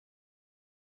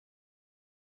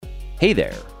Hey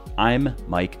there, I'm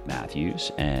Mike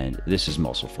Matthews, and this is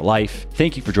Muscle for Life.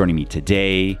 Thank you for joining me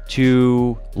today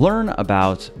to learn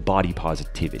about body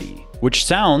positivity, which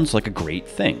sounds like a great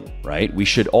thing, right? We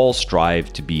should all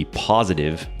strive to be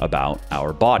positive about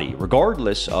our body,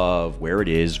 regardless of where it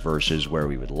is versus where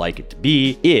we would like it to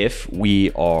be. If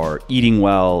we are eating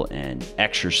well and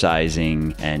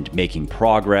exercising and making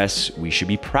progress, we should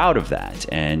be proud of that,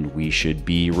 and we should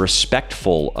be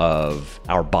respectful of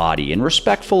our body and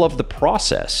respectful of the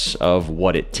process of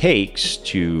what it takes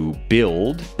to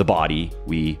build the body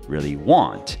we really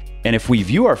want. And if we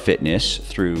view our fitness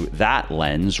through that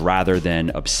lens rather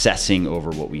than obsessing over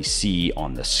what we see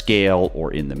on the scale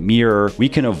or in the mirror, we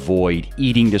can avoid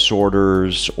eating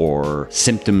disorders or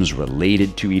symptoms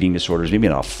related to eating disorders. Maybe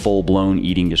not a full-blown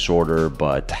eating disorder,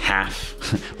 but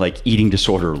half, like eating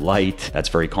disorder light. That's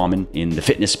very common in the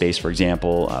fitness space, for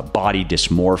example. Body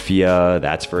dysmorphia,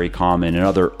 that's very common, and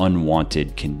other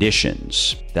unwanted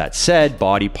conditions. That said,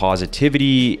 body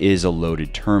positivity is a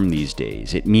loaded term these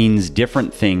days. It means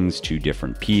different things to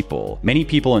different people. Many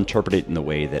people interpret it in the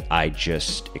way that I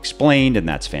just explained, and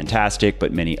that's fantastic,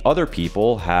 but many other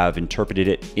people have interpreted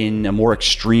it in a more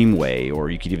extreme way, or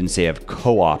you could even say have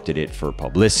co-opted it for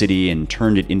publicity and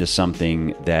turned it into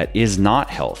something that is not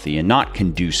healthy and not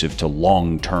conducive to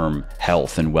long-term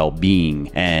health and well-being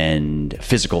and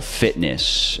physical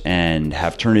fitness, and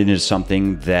have turned it into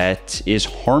something that is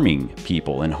harming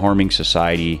people and harming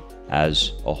society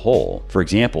as a whole. For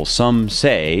example, some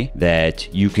say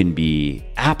that you can be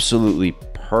absolutely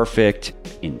perfect,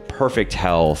 in perfect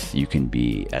health, you can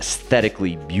be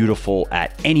aesthetically beautiful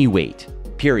at any weight,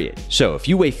 period. So if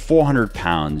you weigh 400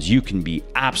 pounds, you can be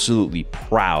absolutely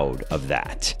proud of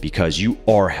that because you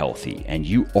are healthy and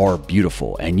you are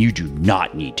beautiful and you do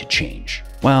not need to change.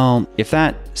 Well, if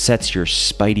that sets your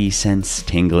spidey sense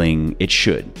tingling, it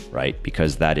should, right?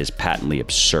 Because that is patently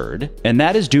absurd. And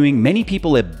that is doing many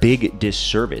people a big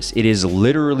disservice. It is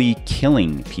literally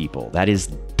killing people. That is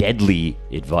deadly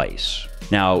advice.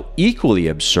 Now, equally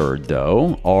absurd,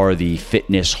 though, are the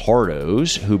fitness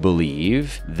hardos who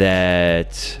believe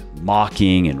that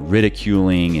mocking and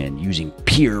ridiculing and using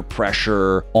peer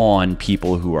pressure on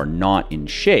people who are not in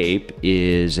shape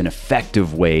is an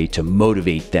effective way to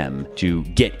motivate them to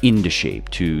get into shape,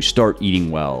 to start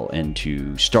eating well, and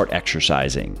to start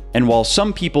exercising. And while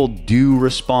some people do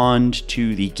respond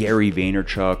to the Gary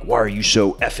Vaynerchuk, why are you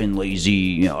so effing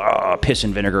lazy, piss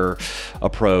and vinegar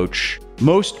approach,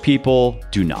 most people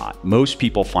do not. Most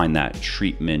people find that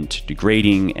treatment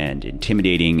degrading and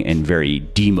intimidating and very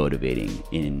demotivating.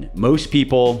 In most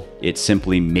people, it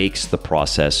simply makes the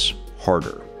process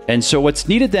harder. And so what's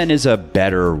needed then is a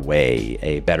better way,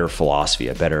 a better philosophy,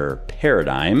 a better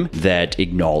paradigm that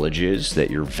acknowledges that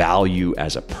your value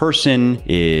as a person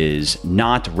is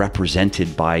not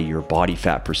represented by your body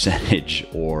fat percentage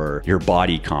or your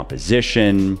body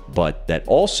composition, but that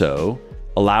also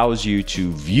allows you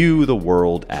to view the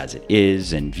world as it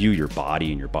is and view your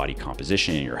body and your body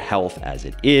composition and your health as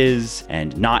it is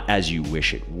and not as you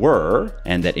wish it were,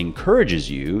 and that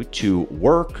encourages you to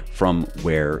work from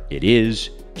where it is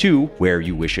to where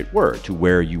you wish it were, to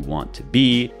where you want to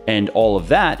be. And all of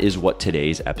that is what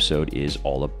today's episode is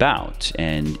all about.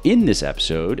 And in this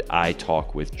episode, I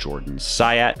talk with Jordan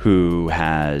Syatt, who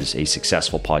has a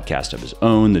successful podcast of his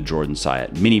own, the Jordan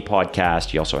Syatt Mini Podcast.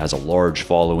 He also has a large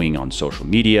following on social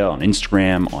media, on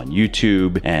Instagram, on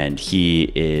YouTube, and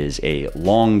he is a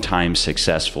longtime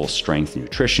successful strength and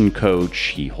nutrition coach.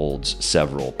 He holds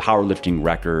several powerlifting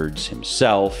records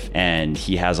himself, and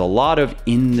he has a lot of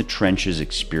in the trenches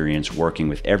experience working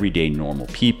with everyday normal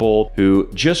people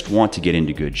who just want to get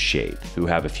into good shape, who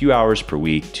have a few hours per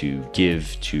week to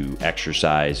give to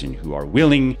exercise, and who are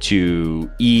willing to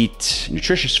eat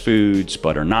nutritious foods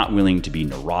but are not willing to be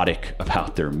neurotic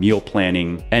about their meal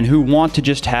planning, and who want to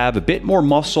just have a bit more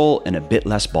muscle and a bit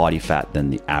less body fat than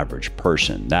the average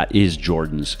person. That is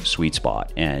Jordan's sweet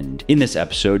spot. And in this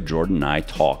episode, Jordan and I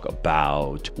talk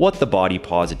about what the body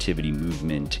positivity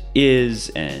movement is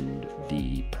and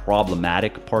the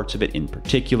problematic parts of it in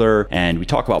particular. And we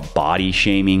talk about body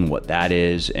shaming, what that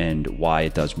is, and why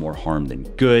it does more harm than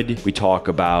good. We talk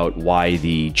about why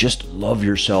the just love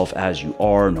yourself as you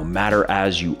are, no matter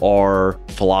as you are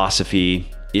philosophy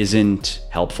isn't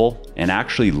helpful and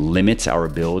actually limits our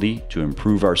ability to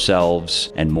improve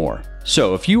ourselves, and more.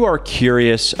 So if you are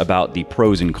curious about the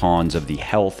pros and cons of the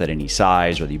health at any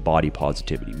size or the body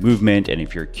positivity movement, and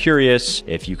if you're curious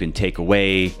if you can take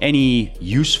away any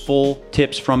useful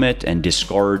tips from it and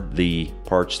discard the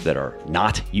parts that are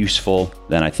not useful,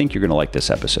 then I think you're going to like this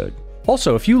episode.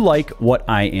 Also, if you like what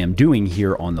I am doing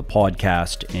here on the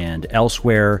podcast and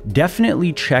elsewhere,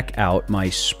 definitely check out my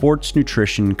sports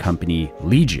nutrition company,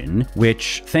 Legion,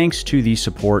 which, thanks to the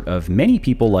support of many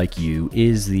people like you,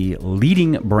 is the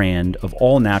leading brand of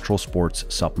all natural sports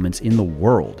supplements in the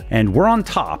world. And we're on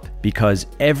top because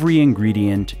every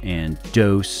ingredient and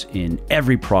dose in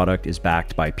every product is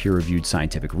backed by peer-reviewed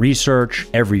scientific research.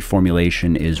 Every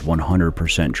formulation is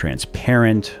 100%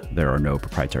 transparent. There are no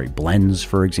proprietary blends,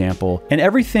 for example. And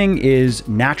everything is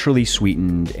naturally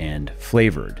sweetened and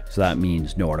flavored. So that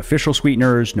means no artificial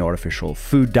sweeteners, no artificial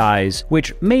food dyes,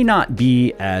 which may not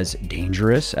be as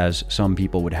dangerous as some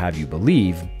people would have you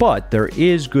believe, but there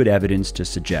is good evidence to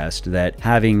suggest that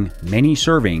having many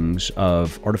servings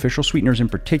of artificial sweeteners in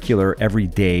particular every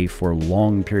day for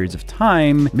long periods of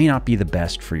time may not be the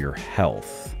best for your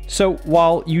health. So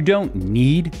while you don't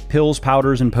need pills,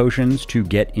 powders, and potions to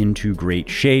get into great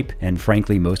shape, and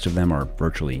frankly, most of them are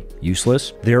virtually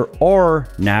useless, there are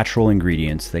natural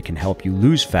ingredients that can help you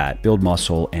lose fat, build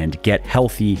muscle, and get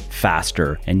healthy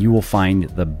faster, and you will find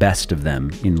the best of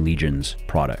them in Legion's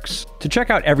products. To check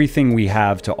out everything we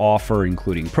have to offer,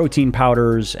 including protein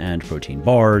powders and protein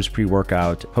bars,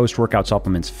 pre-workout, post-workout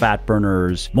supplements, fat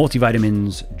burners,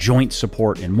 multivitamins, joint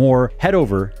support, and more, head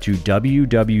over to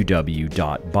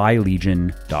www.buylegion.com,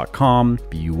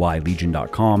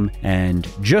 BUYlegion.com. And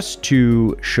just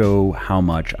to show how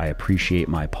much I appreciate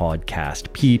my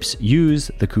podcast peeps,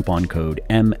 use the coupon code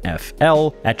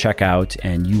MFL at checkout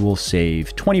and you will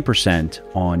save 20%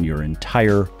 on your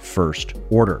entire first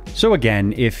order. So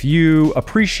again, if you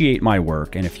appreciate my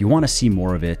work and if you want to see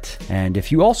more of it, and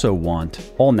if you also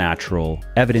want all natural,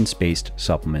 evidence-based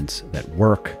supplements that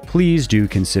work, please do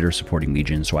consider supporting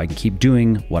Legion so I can keep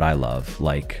doing what I love,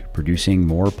 like producing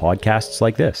more podcasts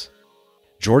like this.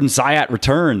 Jordan Syatt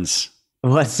returns.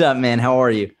 What's up, man? How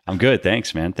are you? I'm good.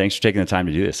 Thanks, man. Thanks for taking the time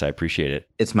to do this. I appreciate it.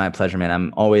 It's my pleasure, man.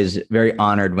 I'm always very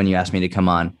honored when you ask me to come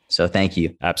on. So thank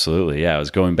you. Absolutely. Yeah. I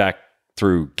was going back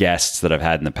through guests that I've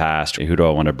had in the past. Who do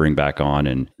I want to bring back on?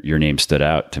 And your name stood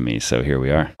out to me. So here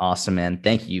we are. Awesome, man.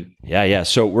 Thank you. Yeah.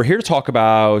 So we're here to talk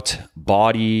about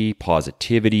body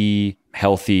positivity,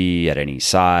 healthy at any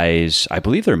size. I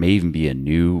believe there may even be a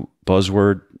new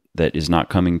buzzword that is not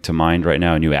coming to mind right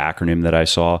now, a new acronym that I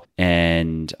saw.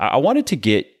 And I wanted to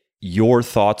get your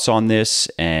thoughts on this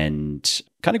and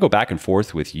kind of go back and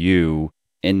forth with you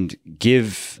and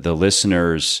give the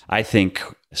listeners, I think,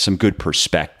 some good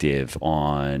perspective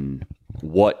on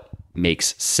what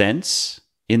makes sense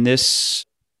in this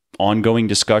ongoing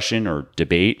discussion or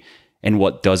debate and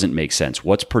what doesn't make sense.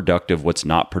 What's productive, what's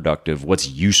not productive, what's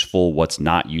useful, what's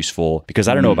not useful. Because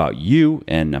I don't know about you,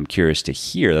 and I'm curious to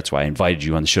hear. That's why I invited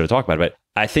you on the show to talk about it. But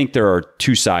I think there are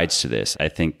two sides to this. I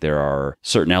think there are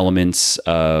certain elements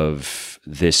of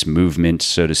this movement,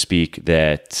 so to speak,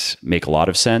 that make a lot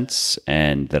of sense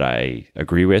and that I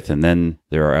agree with. And then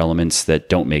there are elements that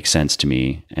don't make sense to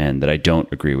me and that I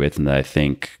don't agree with and that I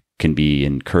think can be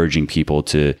encouraging people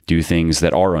to do things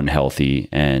that are unhealthy.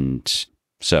 And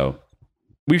so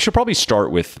we should probably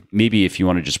start with, maybe if you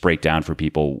want to just break down for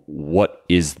people, what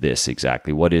is this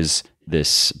exactly? What is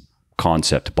this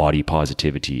concept, body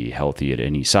positivity, healthy at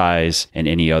any size, and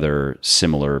any other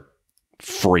similar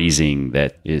phrasing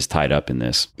that is tied up in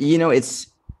this? You know, it's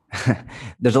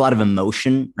there's a lot of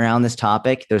emotion around this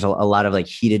topic. There's a lot of like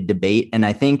heated debate. And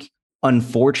I think,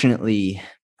 unfortunately,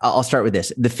 I'll start with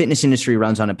this. The fitness industry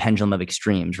runs on a pendulum of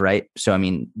extremes, right? So, I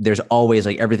mean, there's always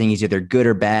like everything is either good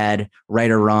or bad,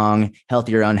 right or wrong,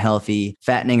 healthy or unhealthy,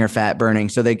 fattening or fat burning.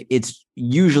 So it's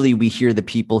usually we hear the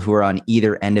people who are on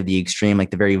either end of the extreme, like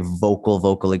the very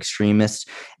vocal extremists,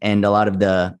 and a lot of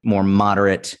the more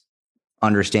moderate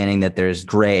understanding that there's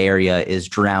gray area is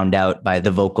drowned out by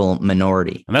the vocal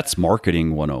minority. And that's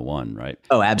marketing 101, right?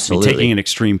 Oh, absolutely. I mean, taking an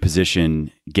extreme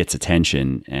position gets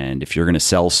attention. And if you're going to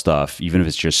sell stuff, even if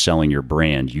it's just selling your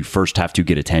brand, you first have to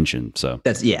get attention. So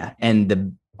that's, yeah.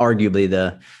 And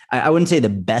arguably I wouldn't say the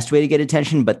best way to get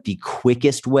attention, but the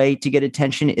quickest way to get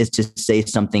attention is to say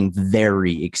something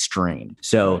very extreme.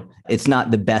 So it's not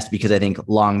the best because I think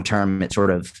long-term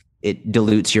it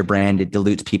dilutes your brand. It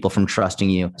dilutes people from trusting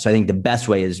you. So I think the best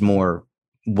way is more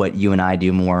what you and I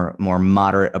do, more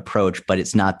moderate approach, but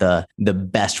it's not the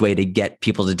best way to get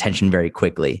people's attention very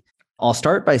quickly. I'll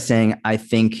start by saying, I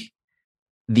think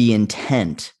the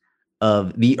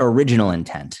original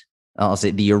intent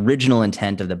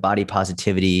of the body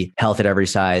positivity, health at every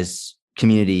size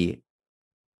community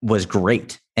was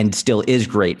great and still is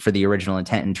great for the original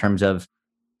intent in terms of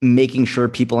making sure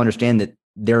people understand that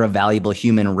they're a valuable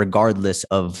human regardless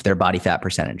of their body fat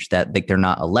percentage, that like they're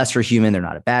not a lesser human, they're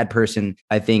not a bad person.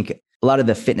 I think a lot of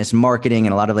the fitness marketing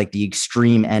and a lot of like the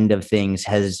extreme end of things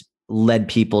has led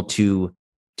people to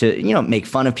make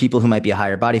fun of people who might be a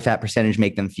higher body fat percentage,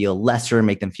 make them feel lesser,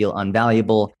 make them feel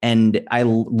unvaluable. And I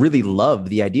really love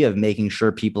the idea of making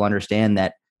sure people understand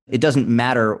that it doesn't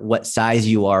matter what size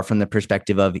you are from the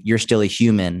perspective of you're still a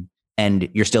human and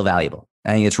you're still valuable.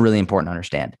 I think it's really important to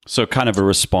understand. So kind of a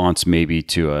response maybe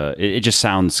to it just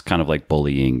sounds kind of like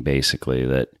bullying, basically,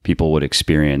 that people would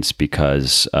experience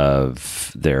because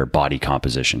of their body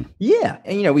composition. Yeah.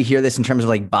 And, we hear this in terms of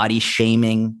like body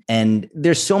shaming. And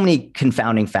there's so many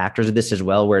confounding factors of this as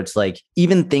well, where it's like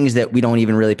even things that we don't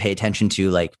even really pay attention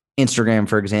to, like Instagram,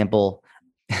 for example,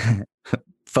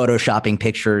 photoshopping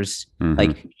pictures,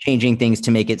 like changing things to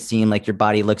make it seem like your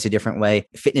body looks a different way.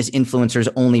 Fitness influencers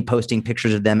only posting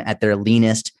pictures of them at their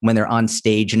leanest when they're on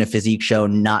stage in a physique show,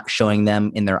 not showing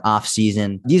them in their off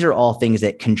season. These are all things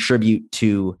that contribute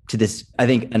to this, I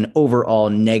think, an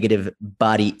overall negative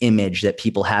body image that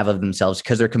people have of themselves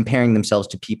because they're comparing themselves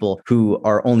to people who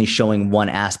are only showing one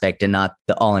aspect and not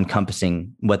the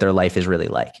all-encompassing what their life is really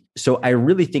like. So I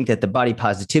really think that the body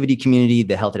positivity community,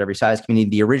 the health at every size community,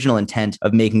 the original intent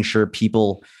of making sure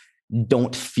people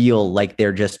don't feel like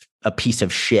they're just a piece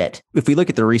of shit. If we look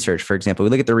at the research, for example, we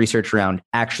look at the research around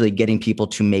actually getting people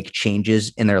to make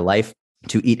changes in their life,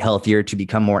 to eat healthier, to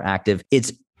become more active,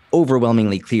 it's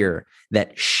overwhelmingly clear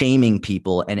that shaming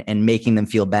people and making them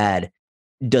feel bad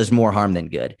does more harm than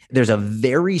good. There's a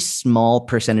very small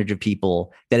percentage of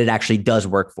people that it actually does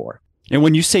work for. And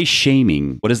when you say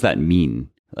shaming, what does that mean?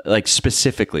 Like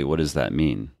specifically, what does that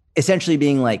mean? Essentially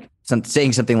being like,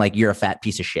 saying something like you're a fat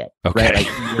piece of shit, right? Like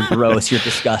you're gross, you're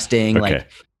disgusting, like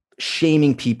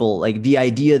shaming people, like the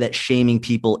idea that shaming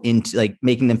people into like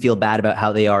making them feel bad about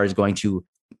how they are is going to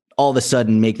all of a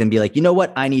sudden make them be like, you know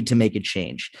what, I need to make a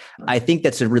change. I think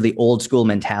that's a really old school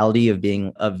mentality of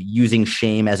using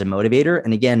shame as a motivator.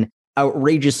 And again,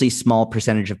 outrageously small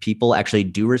percentage of people actually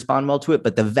do respond well to it,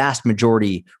 but the vast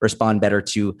majority respond better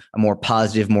to a more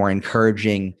positive, more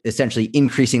encouraging, essentially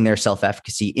increasing their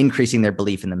self-efficacy, increasing their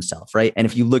belief in themselves, right? And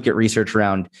if you look at research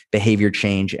around behavior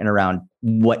change and around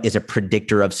what is a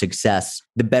predictor of success,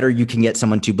 the better you can get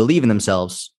someone to believe in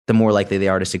themselves, the more likely they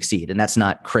are to succeed. And that's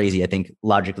not crazy. I think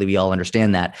logically we all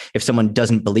understand that. If someone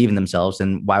doesn't believe in themselves,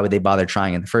 then why would they bother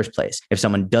trying in the first place? If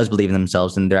someone does believe in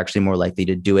themselves, then they're actually more likely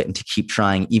to do it and to keep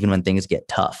trying even when things get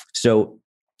tough. So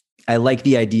I like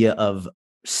the idea of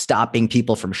stopping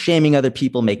people from shaming other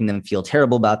people, making them feel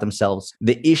terrible about themselves.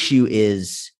 The issue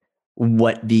is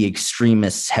what the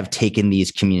extremists have taken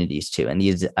these communities to and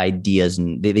these ideas,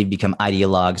 and they've become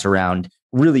ideologues around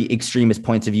really extremist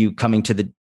points of view, coming to the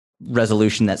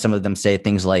resolution that some of them say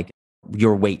things like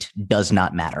your weight does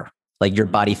not matter, like your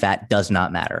body fat does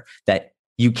not matter, that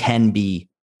you can be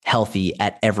healthy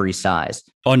at every size.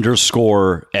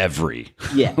 Underscore every.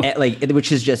 Yeah. Like,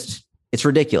 which is just, it's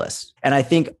ridiculous. And I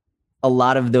think a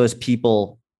lot of those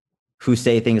people who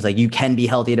say things like you can be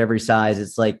healthy at every size,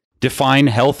 it's like, Define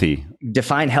healthy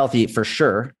for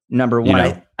sure. Number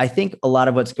one, I think a lot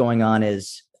of what's going on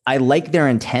is I like their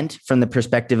intent from the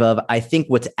perspective of, I think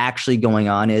what's actually going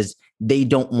on is they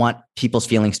don't want people's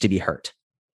feelings to be hurt,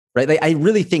 right? Like, I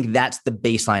really think that's the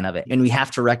baseline of it. And we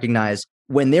have to recognize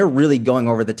when they're really going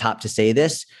over the top to say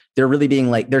this, they're really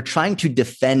being like, they're trying to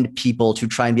defend people to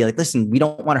try and be like, listen, we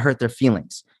don't want to hurt their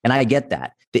feelings. And I get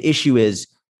that. The issue is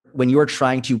when you're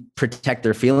trying to protect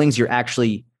their feelings, you're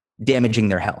actually damaging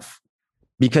their health.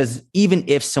 Because even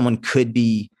if someone could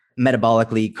be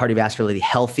metabolically, cardiovascularly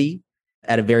healthy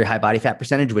at a very high body fat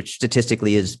percentage, which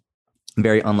statistically is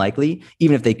very unlikely,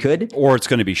 even if they could. Or it's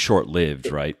going to be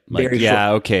short-lived, right? Like,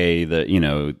 okay,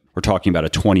 we're talking about a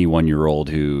 21-year-old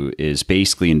who is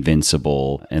basically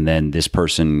invincible, and then this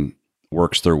person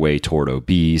works their way toward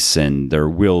obese, and there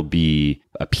will be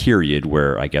a period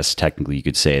where I guess technically you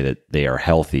could say that they are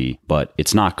healthy, but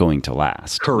it's not going to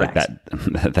last. Correct. Like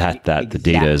exactly. The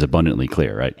data is abundantly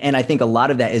clear, right? And I think a lot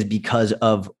of that is because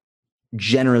of,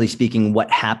 generally speaking,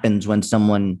 what happens when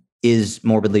someone is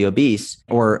morbidly obese,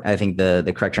 or I think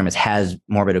the correct term is has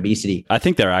morbid obesity. I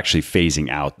think they're actually phasing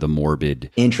out the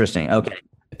morbid. Interesting. Okay.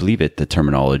 I believe the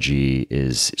terminology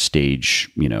is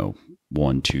stage,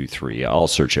 1, 2, 3. I'll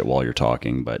search it while you're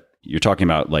talking, but you're talking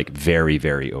about like very,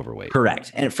 very overweight.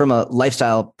 Correct. And from a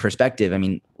lifestyle perspective, I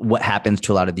mean, what happens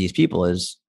to a lot of these people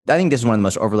is, I think this is one of the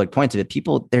most overlooked points of it.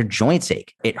 People, their joints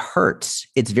ache. It hurts.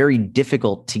 It's very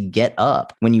difficult to get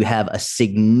up when you have a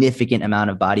significant amount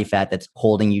of body fat that's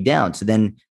holding you down. So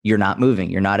then you're not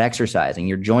moving, you're not exercising,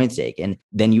 your joints ache. And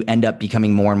then you end up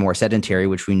becoming more and more sedentary,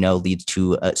 which we know leads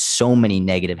to so many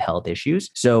negative health issues.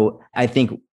 So I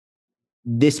think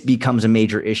this becomes a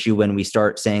major issue when we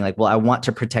start saying like, well, I want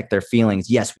to protect their feelings.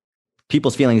 Yes,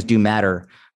 people's feelings do matter,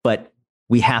 but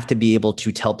we have to be able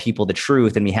to tell people the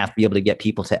truth, and we have to be able to get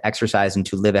people to exercise and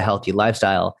to live a healthy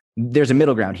lifestyle. There's a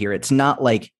middle ground here. It's not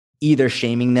like either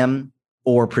shaming them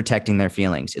or protecting their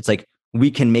feelings. It's like we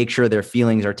can make sure their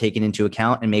feelings are taken into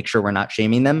account and make sure we're not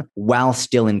shaming them while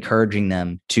still encouraging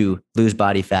them to lose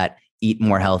body fat, eat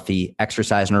more healthy,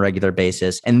 exercise on a regular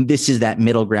basis. And this is that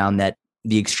middle ground that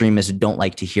the extremists don't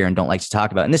like to hear and don't like to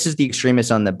talk about. And this is the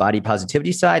extremists on the body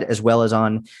positivity side, as well as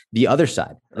on the other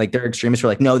side. Like they're extremists who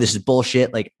are like, no, this is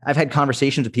bullshit. Like I've had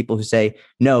conversations with people who say,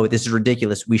 no, this is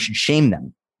ridiculous. We should shame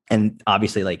them. And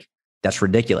obviously like, that's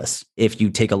ridiculous. If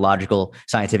you take a logical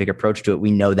scientific approach to it,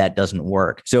 we know that doesn't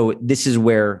work. So this is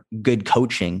where good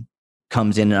coaching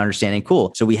comes in and understanding,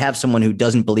 cool. So we have someone who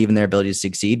doesn't believe in their ability to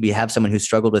succeed. We have someone who's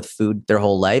struggled with food their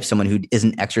whole life, someone who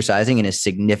isn't exercising and is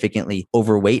significantly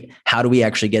overweight. How do we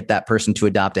actually get that person to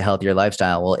adopt a healthier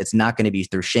lifestyle? Well, it's not going to be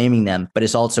through shaming them, but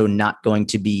it's also not going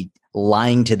to be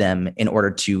lying to them in order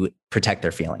to protect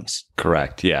their feelings.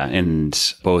 Correct. Yeah. And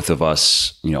both of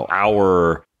us,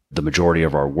 the majority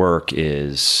of our work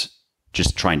is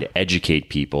just trying to educate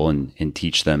people and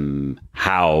teach them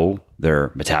how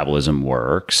their metabolism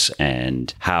works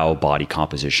and how body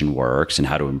composition works and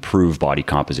how to improve body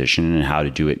composition and how to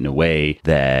do it in a way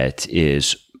that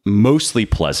is mostly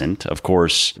pleasant. Of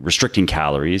course, restricting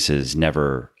calories is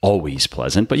never always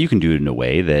pleasant, but you can do it in a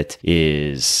way that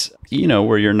is,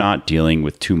 where you're not dealing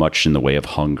with too much in the way of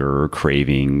hunger or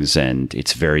cravings, and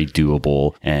it's very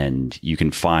doable. And you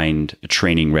can find a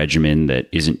training regimen that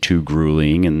isn't too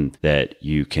grueling and that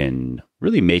you can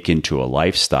really make into a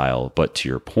lifestyle. But to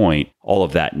your point, all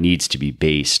of that needs to be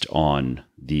based on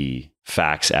the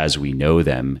facts as we know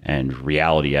them and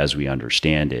reality as we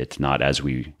understand it, not as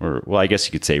I guess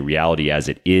you could say reality as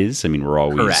it is. I mean, we're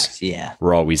always correct. Yeah.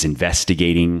 We're always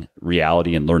investigating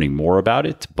reality and learning more about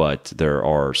it, but there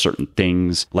are certain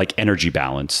things like energy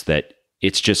balance that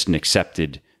it's just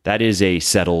that is a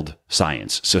settled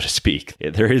science, so to speak.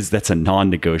 That's a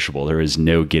non-negotiable. There is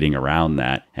no getting around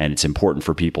that. And it's important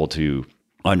for people to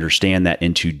understand that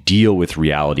and to deal with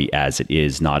reality as it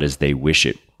is, not as they wish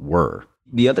it were.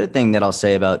 The other thing that I'll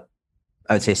say about,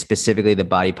 I would say specifically the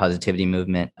body positivity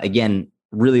movement, again,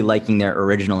 really liking their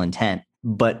original intent.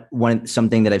 But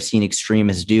something that I've seen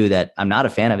extremists do that I'm not a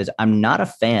fan of is I'm not a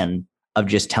fan of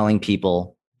just telling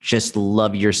people, just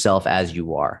love yourself as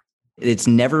you are. It's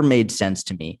never made sense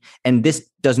to me. And this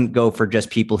doesn't go for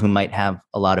just people who might have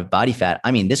a lot of body fat.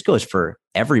 I mean, this goes for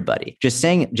everybody. Just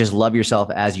saying, just love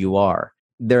yourself as you are.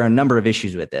 There are a number of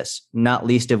issues with this, not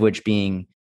least of which being,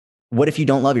 what if you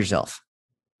don't love yourself?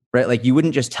 Right? Like you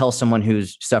wouldn't just tell someone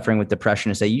who's suffering with depression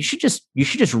to say, you should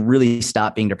just really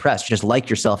stop being depressed. Just like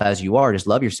yourself as you are, just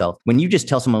love yourself. When you just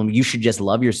tell someone you should just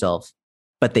love yourself,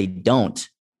 but they don't,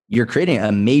 you're creating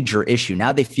a major issue.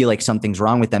 Now they feel like something's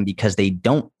wrong with them because they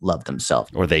don't love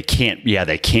themselves. Or they can't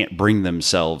bring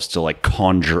themselves to like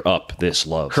conjure up this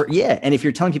love. Yeah. And if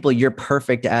you're telling people you're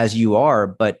perfect as you are,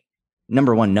 but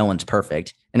number one, no one's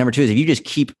perfect. And number two is if you just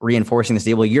keep reinforcing this,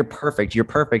 well, you're perfect,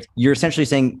 you're essentially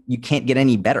saying you can't get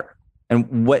any better.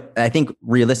 And what I think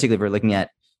realistically, if we're looking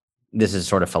at this is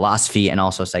sort of philosophy and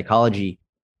also psychology,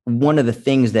 one of the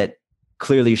things that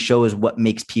clearly shows what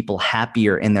makes people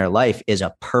happier in their life is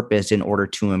a purpose in order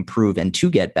to improve and to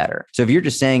get better. So if you're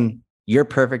just saying you're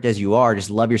perfect as you are, just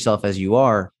love yourself as you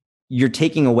are, you're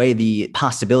taking away the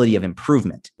possibility of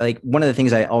improvement. Like one of the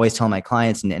things I always tell my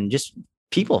clients and just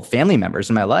people, family members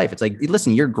in my life, it's like,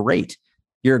 listen, you're great.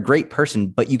 You're a great person,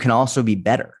 but you can also be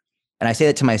better. And I say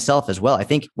that to myself as well. I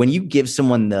think when you give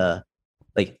someone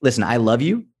listen, I love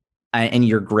you and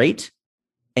you're great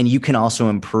and you can also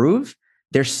improve,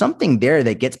 there's something there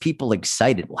that gets people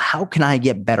excited. Well, how can I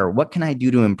get better? What can I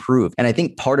do to improve? And I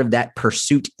think part of that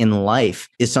pursuit in life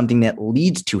is something that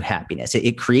leads to happiness.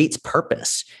 It creates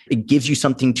purpose. It gives you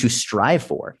something to strive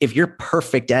for. If you're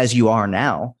perfect as you are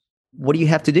now, what do you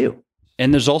have to do?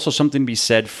 And there's also something to be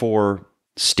said for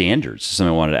standards.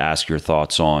 Something I wanted to ask your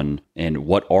thoughts on. And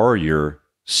what are your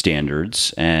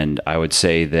standards? And I would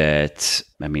say that,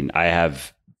 I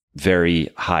have very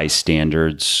high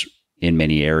standards in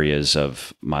many areas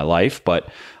of my life,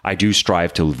 but I do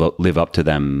strive to live up to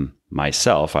them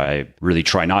myself. I really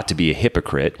try not to be a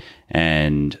hypocrite.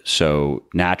 And so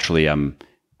naturally,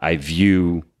 I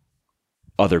view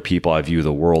other people, I view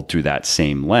the world through that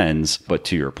same lens. But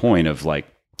to your point of like,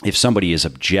 if somebody is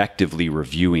objectively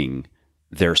reviewing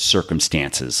their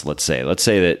circumstances, let's say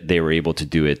that they were able to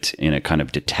do it in a kind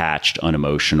of detached,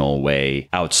 unemotional way,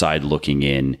 outside looking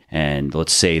in, and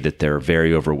let's say that they're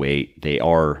very overweight, they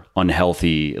are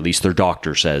unhealthy, at least their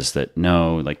doctor says that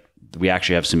no, like we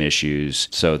actually have some issues,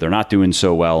 so they're not doing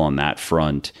so well on that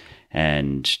front,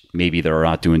 and maybe they're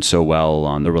not doing so well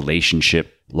on the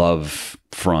relationship love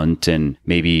front, and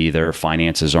maybe their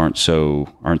finances aren't so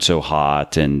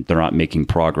hot, and they're not making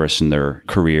progress in their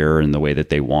career in the way that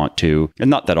they want to. And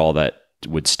not that all that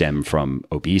would stem from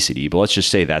obesity, but let's just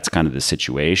say that's kind of the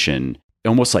situation.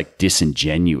 Almost like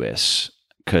disingenuous,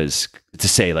 because to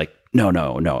say like,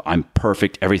 no, I'm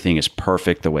perfect. Everything is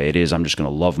perfect the way it is. I'm just going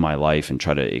to love my life and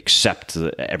try to accept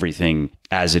everything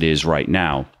as it is right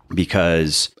now,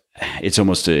 because it's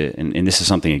almost and this is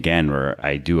something, again, where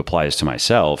I do apply this to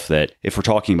myself, that if we're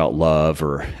talking about love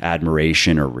or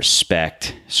admiration or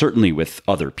respect, certainly with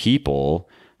other people,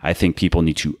 I think people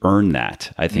need to earn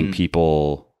that. I think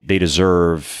people, they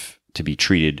deserve to be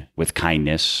treated with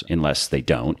kindness, unless they're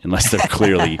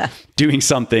clearly doing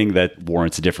something that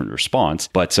warrants a different response.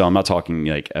 But so I'm not talking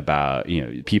like about,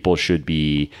 people should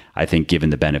be, I think, given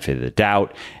the benefit of the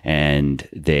doubt, and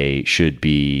they should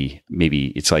be, maybe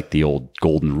it's like the old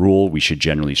golden rule, we should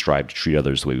generally strive to treat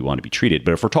others the way we want to be treated.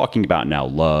 But if we're talking about now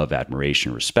love,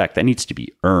 admiration, respect, that needs to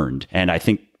be earned. And I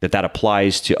think that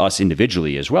applies to us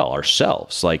individually as well,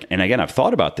 ourselves. Like, and again, I've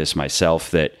thought about this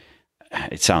myself, that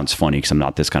it sounds funny because I'm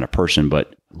not this kind of person,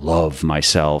 but love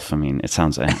myself. I mean, it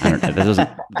sounds, I don't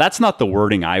know, that's not the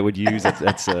wording I would use.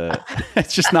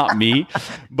 It's just not me.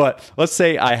 But let's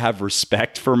say I have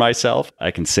respect for myself.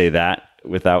 I can say that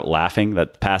without laughing.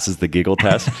 That passes the giggle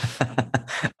test.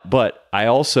 But I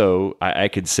also, I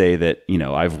could say that,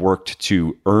 I've worked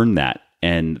to earn that.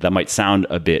 And that might sound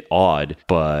a bit odd,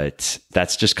 but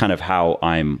that's just kind of how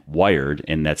I'm wired.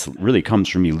 And that's really comes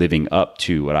from me living up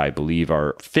to what I believe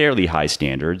are fairly high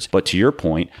standards. But to your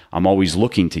point, I'm always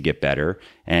looking to get better.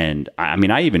 And I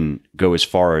mean, I even go as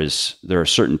far as there are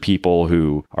certain people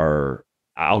who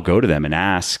I'll go to them and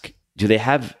ask, do they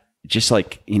have just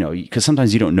like, because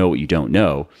sometimes you don't know what you don't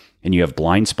know, and you have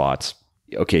blind spots.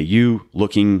 Okay, you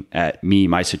looking at me,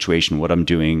 my situation, what I'm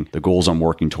doing, the goals I'm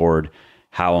working toward,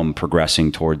 how I'm progressing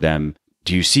toward them.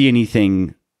 Do you see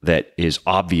anything that is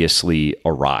obviously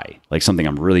awry, like something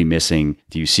I'm really missing?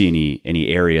 Do you see any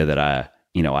area that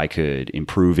I could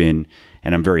improve in?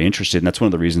 And I'm very interested. And that's one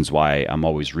of the reasons why I'm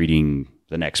always reading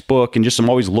the next book, and just I'm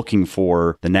always looking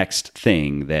for the next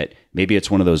thing, that maybe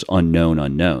it's one of those unknown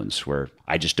unknowns where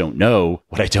I just don't know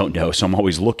what I don't know. So I'm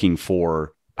always looking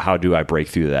for, how do I break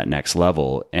through that next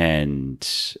level? And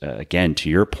again, to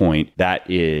your point, that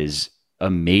is a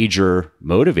major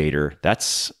motivator.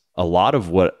 That's a lot of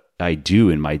what I do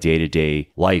in my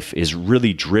day-to-day life, is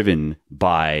really driven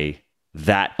by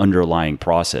that underlying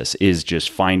process, is just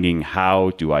finding,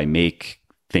 how do I make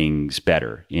things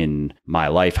better in my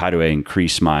life? How do I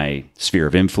increase my sphere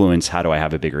of influence? How do I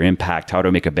have a bigger impact? How do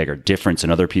I make a bigger difference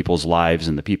in other people's lives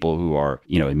and the people who are,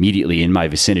 immediately in my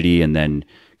vicinity? And then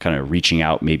kind of reaching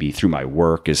out maybe through my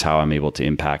work is how I'm able to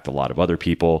impact a lot of other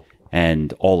people.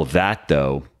 And all of that,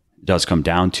 though, does come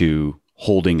down to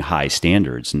holding high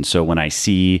standards. And so when I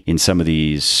see in some of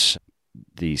these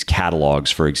catalogs,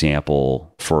 for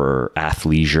example, for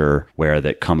athleisure wear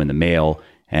that come in the mail,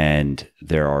 and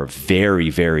there are very,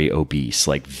 very obese,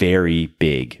 like very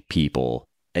big people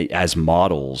as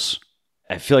models,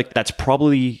 I feel like that's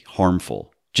probably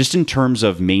harmful, just in terms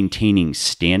of maintaining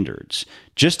standards.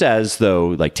 Just as though,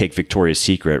 like, take Victoria's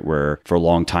Secret, where for a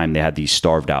long time they had these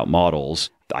starved out models.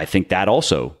 I think that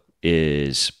also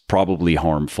is probably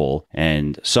harmful.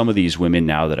 And some of these women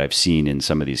now that I've seen in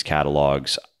some of these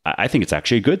catalogs, I think it's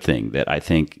actually a good thing that I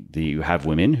think that you have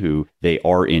women who they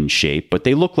are in shape, but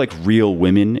they look like real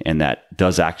women, and that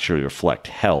does actually reflect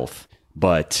health.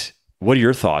 But what are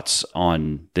your thoughts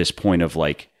on this point of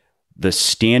like the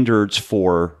standards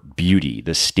for beauty,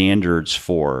 the standards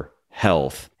for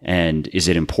health, and is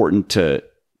it important to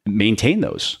maintain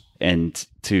those and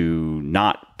to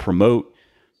not promote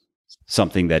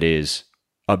something that is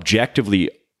objectively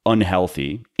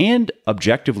unhealthy and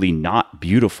objectively not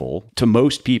beautiful to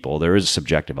most people? There is a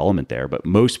subjective element there, but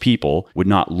most people would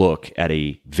not look at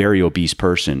a very obese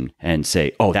person and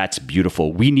say, oh, that's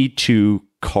beautiful. We need to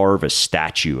carve a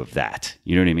statue of that.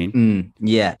 You know what I mean?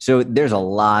 Yeah. So there's a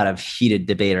lot of heated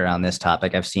debate around this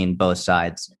topic. I've seen both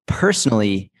sides.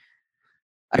 Personally,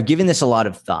 I've given this a lot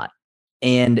of thought,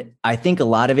 and I think a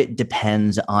lot of it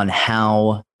depends on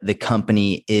how the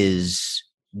company is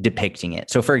depicting it.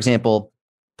 So for example,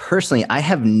 personally, I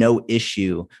have no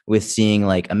issue with seeing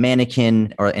like a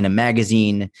mannequin or in a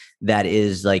magazine that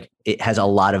is like, it has a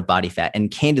lot of body fat.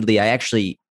 And candidly,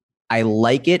 I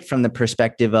like it from the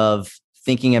perspective of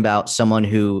thinking about someone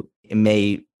who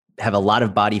may have a lot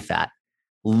of body fat,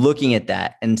 looking at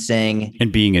that and saying,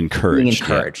 and being encouraged.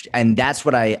 Yeah. And that's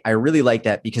what I really like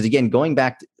that, because again, going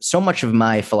back, so much of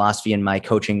my philosophy and my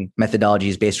coaching methodology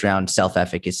is based around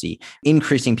self-efficacy,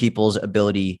 increasing people's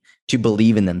ability to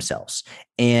believe in themselves.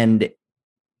 And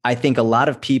I think a lot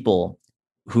of people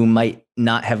who might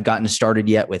not have gotten started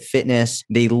yet with fitness,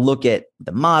 they look at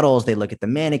the models, they look at the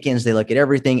mannequins, they look at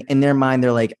everything. In their mind,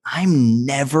 they're like, I'm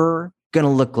never going to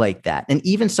look like that. And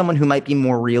even someone who might be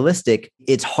more realistic,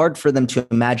 it's hard for them to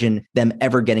imagine them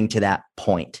ever getting to that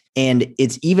point. And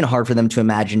it's even hard for them to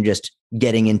imagine just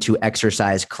getting into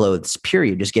exercise clothes,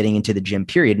 period, just getting into the gym,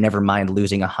 period, never mind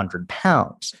losing 100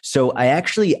 pounds. So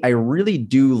I really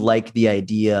do like the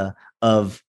idea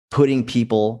of putting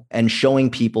people and showing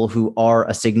people who are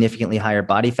a significantly higher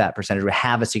body fat percentage, or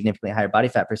have a significantly higher body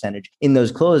fat percentage in those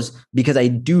clothes, because I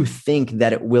do think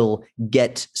that it will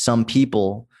get some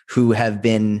people who have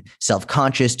been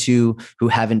self-conscious who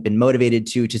haven't been motivated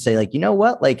to say like, you know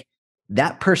what, like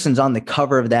that person's on the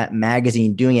cover of that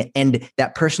magazine doing it. And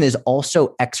that person is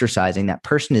also exercising. That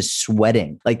person is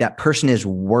sweating. Like that person is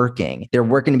working. They're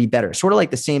working to be better. Sort of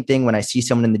like the same thing when I see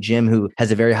someone in the gym who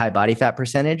has a very high body fat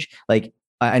percentage. Like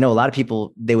I know a lot of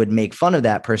people, they would make fun of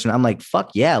that person. I'm like, fuck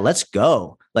yeah, let's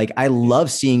go. Like, I love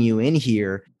seeing you in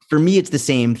here. For me, it's the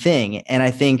same thing. And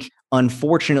I think,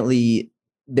 unfortunately,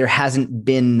 there hasn't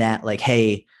been that like,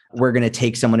 hey, we're going to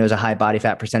take someone who has a high body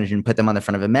fat percentage and put them on the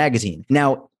front of a magazine.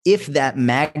 Now, if that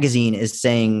magazine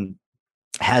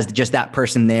has just that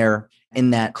person there in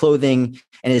that clothing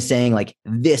and is saying like,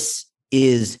 this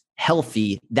is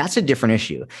healthy, that's a different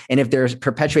issue. And if they're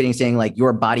perpetuating saying like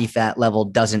your body fat level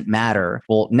doesn't matter,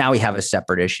 well, now we have a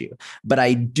separate issue. But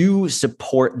I do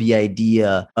support the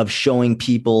idea of showing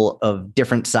people of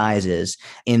different sizes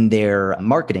in their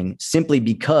marketing, simply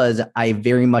because I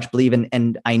very much believe in,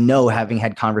 and I know, having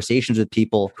had conversations with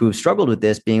people who've struggled with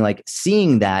this, being like,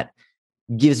 seeing that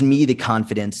gives me the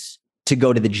confidence to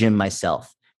go to the gym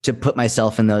myself, to put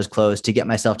myself in those clothes, to get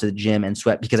myself to the gym and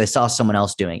sweat, because I saw someone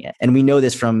else doing it. And we know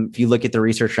this from, if you look at the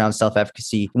research around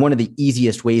self-efficacy, one of the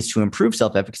easiest ways to improve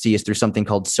self-efficacy is through something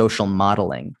called social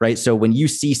modeling, right? So when you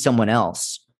see someone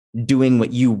else doing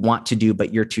what you want to do,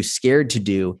 but you're too scared to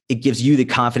do, it gives you the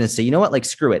confidence to say, you know what, like,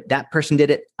 screw it. That person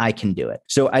did it. I can do it.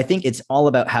 So I think it's all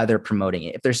about how they're promoting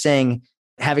it. If they're saying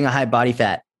having a high body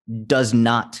fat does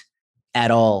not at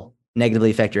all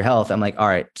negatively affect your health, I'm like, all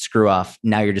right, screw off.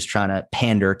 Now you're just trying to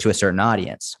pander to a certain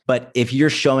audience. But if you're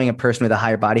showing a person with a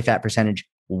higher body fat percentage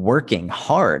working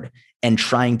hard and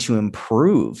trying to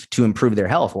improve their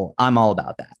health, well, I'm all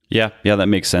about that. Yeah, that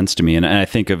makes sense to me. And I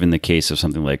think of, in the case of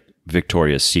something like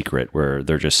Victoria's Secret, where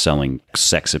they're just selling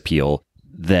sex appeal,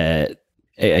 that,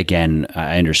 again,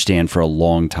 I understand for a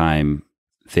long time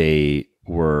they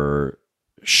were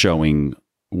showing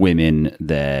women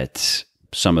that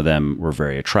some of them were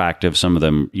very attractive. Some of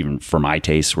them, even for my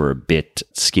taste, were a bit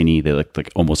skinny. They looked like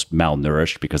almost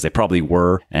malnourished, because they probably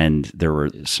were. And there were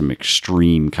some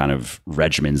extreme kind of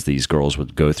regimens these girls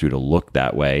would go through to look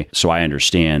that way. So I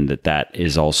understand that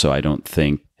is also, I don't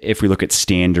think, if we look at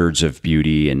standards of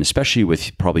beauty, and especially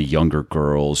with probably younger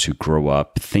girls who grow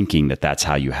up thinking that that's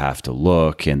how you have to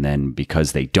look, and then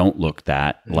because they don't look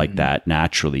like that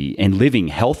naturally, and living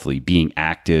healthily, being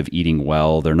active, eating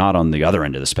well, they're not on the other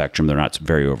end of the spectrum. They're not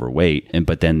very overweight,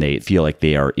 but then they feel like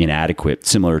they are inadequate,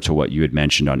 similar to what you had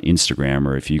mentioned on Instagram,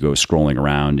 or if you go scrolling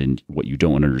around, and what you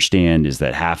don't understand is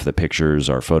that half the pictures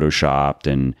are photoshopped.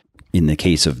 And in the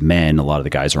case of men, a lot of the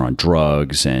guys are on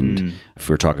drugs. And if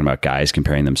we're talking about guys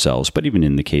comparing themselves, but even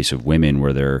in the case of women,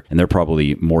 where they're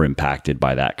probably more impacted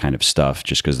by that kind of stuff,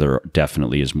 just because there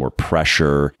definitely is more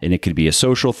pressure. And it could be a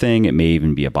social thing. It may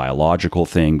even be a biological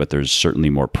thing, but there's certainly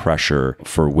more pressure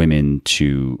for women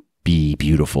to be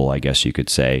beautiful, I guess you could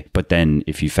say. But then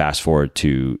if you fast forward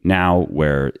to now,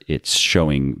 where it's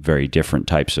showing very different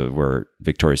types of, where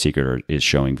Victoria's Secret is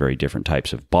showing very different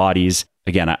types of bodies.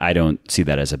 Again, I don't see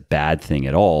that as a bad thing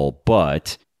at all.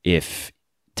 But if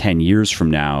 10 years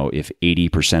from now, if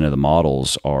 80% of the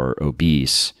models are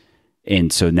obese,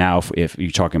 and so now if you're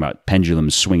talking about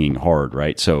pendulums swinging hard,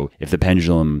 right? So if the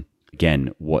pendulum,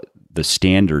 again, what the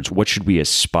standards, what should we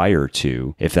aspire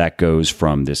to, if that goes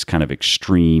from this kind of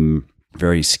extreme,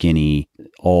 very skinny,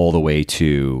 all the way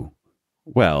to,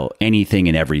 well, anything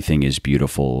and everything is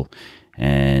beautiful,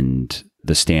 and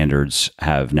the standards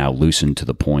have now loosened to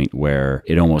the point where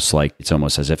it's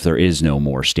almost as if there is no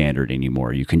more standard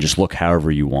anymore. You can just look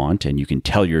however you want, and you can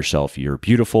tell yourself you're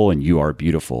beautiful and you are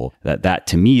beautiful. That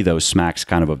to me, though, smacks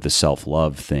kind of the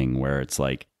self-love thing, where it's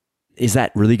like, is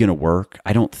that really going to work?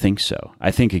 I don't think so.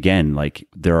 I think, again, like,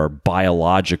 we are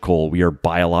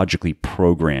biologically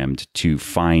programmed to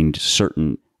find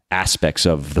certain aspects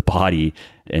of the body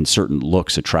and certain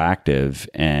looks attractive.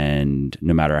 And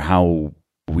no matter how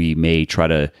we may try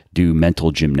to do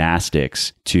mental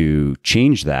gymnastics to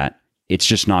change that, it's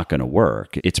just not going to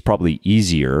work. It's probably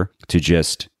easier to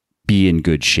just be in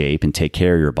good shape and take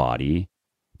care of your body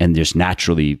and just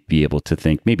naturally be able to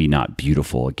think, maybe not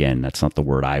beautiful, again, that's not the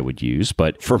word I would use,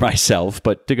 but for myself,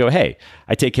 but to go, hey,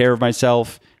 I take care of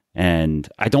myself and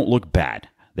I don't look bad.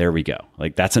 There we go.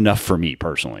 Like that's enough for me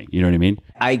personally. You know what I mean?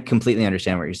 I completely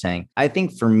understand what you're saying. I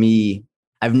think for me,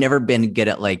 I've never been good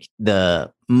at like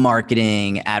the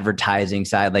marketing, advertising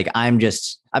side. Like I've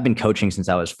been coaching since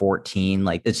I was 14.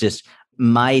 Like it's just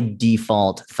my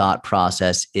default thought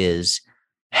process is,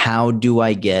 how do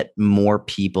I get more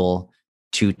people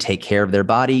to take care of their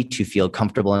body, to feel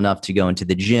comfortable enough to go into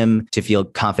the gym, to feel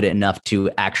confident enough to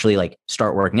actually like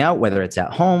start working out, whether it's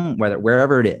at home,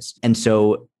 wherever it is. And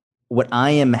so what I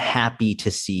am happy to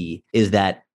see is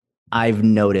that I've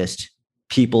noticed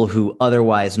people who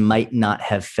otherwise might not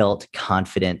have felt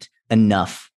confident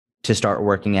enough to start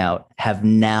working out have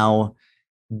now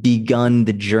begun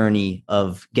the journey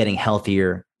of getting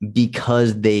healthier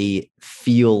because they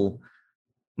feel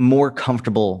more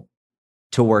comfortable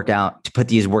to work out, to put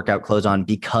these workout clothes on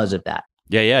because of that.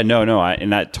 Yeah. No.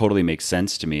 And that totally makes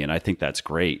sense to me. And I think that's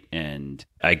great. And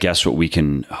I guess what we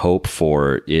can hope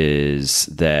for is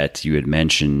that you had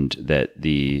mentioned that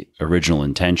the original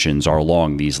intentions are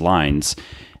along these lines,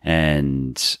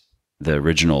 and the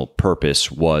original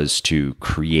purpose was to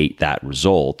create that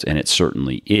result. And it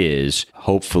certainly is.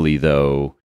 Hopefully,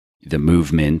 though, the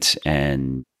movement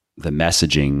and the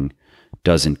messaging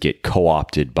doesn't get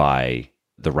co-opted by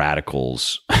the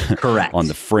radicals Correct. on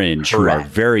the fringe. Correct. Who are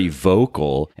very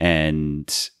vocal, and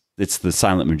it's the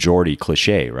silent majority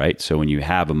cliche, right? So when you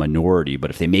have a minority, but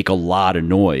if they make a lot of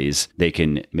noise, they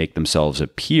can make themselves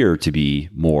appear to be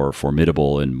more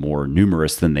formidable and more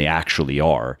numerous than they actually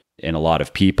are. And a lot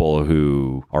of people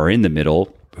who are in the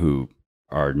middle, who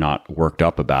are not worked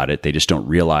up about it, they just don't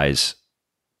realize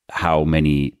how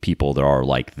many people there are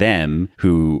like them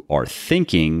who are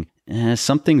thinking,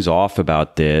 something's off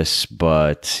about this,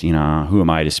 but who am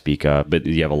I to speak up? But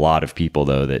you have a lot of people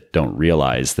though that don't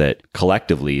realize that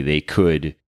collectively they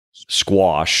could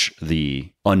squash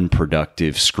the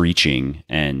unproductive screeching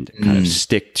and kind of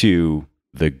stick to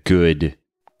the good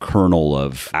kernel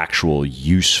of actual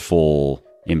useful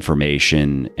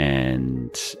information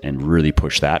and really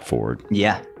push that forward.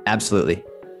 Yeah, absolutely.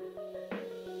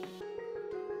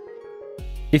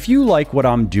 If you like what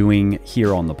I'm doing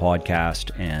here on the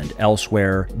podcast and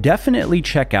elsewhere, definitely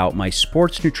check out my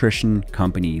sports nutrition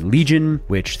company, Legion,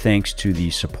 which, thanks to the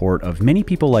support of many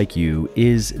people like you,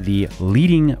 is the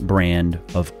leading brand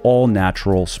of all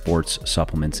natural sports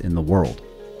supplements in the world.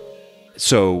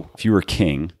 So if you were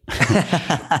king,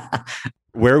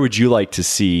 where would you like to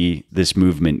see this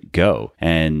movement go?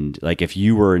 And like, if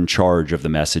you were in charge of the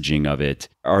messaging of it,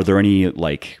 are there any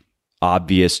like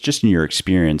obvious, just in your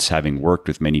experience, having worked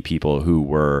with many people who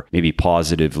were maybe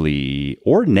positively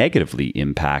or negatively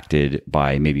impacted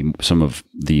by maybe some of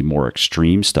the more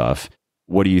extreme stuff,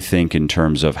 what do you think in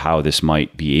terms of how this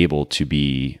might be able to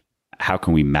be, how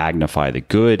can we magnify the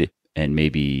good and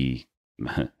maybe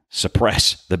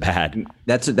suppress the bad?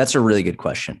 That's a really good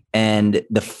question. And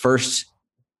the first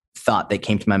thought that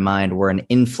came to my mind were an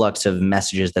influx of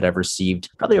messages that I've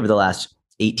received probably over the last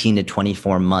 18 to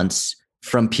 24 months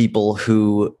from people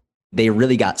who they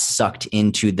really got sucked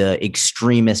into the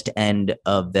extremist end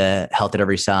of the health at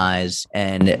every size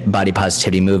and body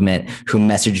positivity movement, who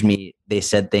messaged me. They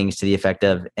said things to the effect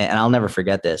of, and I'll never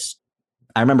forget this.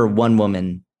 I remember one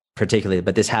woman particularly,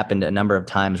 but this happened a number of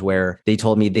times, where they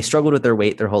told me they struggled with their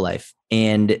weight their whole life,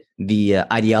 and the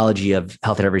ideology of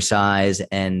health at every size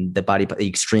and the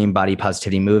extreme body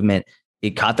positivity movement,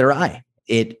 it caught their eye.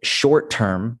 It short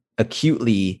term,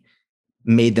 acutely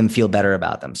made them feel better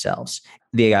about themselves.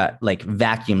 They got like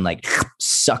vacuum, like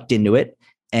sucked into it.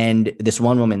 And this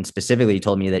one woman specifically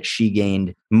told me that she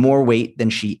gained more weight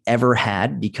than she ever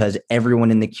had because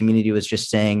everyone in the community was just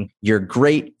saying, you're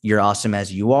great, you're awesome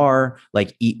as you are,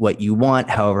 like eat what you want,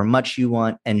 however much you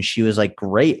want. And she was like,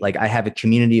 great, like I have a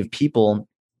community of people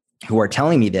who are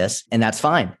telling me this, and that's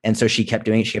fine. And so she kept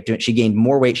doing it. She gained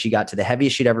more weight. She got to the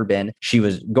heaviest she'd ever been. She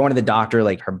was going to the doctor,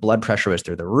 like her blood pressure was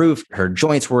through the roof. Her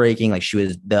joints were aching. Like she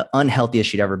was the unhealthiest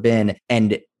she'd ever been.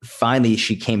 And finally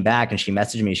she came back and she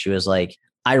messaged me. She was like,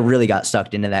 I really got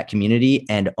sucked into that community,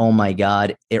 and oh my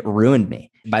God, it ruined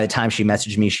me. By the time she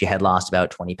messaged me, she had lost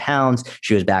about 20 pounds.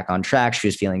 She was back on track. She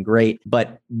was feeling great.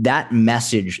 But that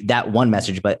message, that one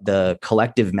message, but the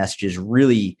collective messages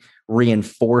really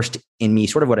reinforced in me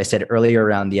sort of what I said earlier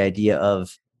around the idea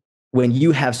of, when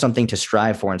you have something to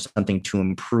strive for and something to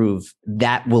improve,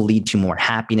 that will lead to more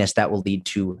happiness. That will lead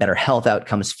to better health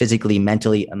outcomes physically,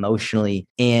 mentally, emotionally.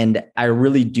 And I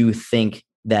really do think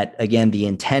that, again, the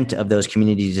intent of those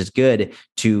communities is good,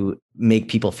 to make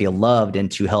people feel loved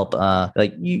and to help,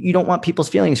 like you don't want people's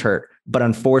feelings hurt. But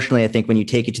unfortunately, I think when you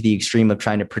take it to the extreme of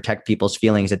trying to protect people's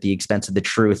feelings at the expense of the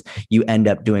truth, you end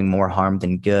up doing more harm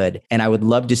than good. And I would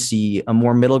love to see a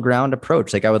more middle ground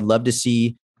approach. Like I would love to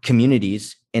see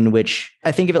communities in which,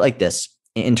 I think of it like this,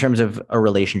 in terms of a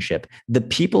relationship, the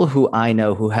people who I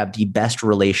know who have the best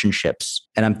relationships,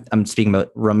 and I'm speaking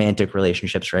about romantic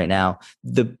relationships right now,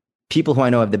 the people who I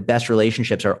know have the best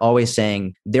relationships are always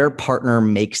saying their partner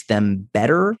makes them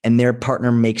better and their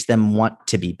partner makes them want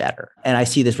to be better. And I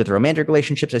see this with romantic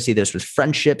relationships. I see this with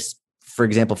friendships. For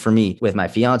example, for me, with my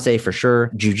fiance, for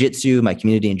sure, jujitsu, my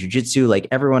community in jujitsu, like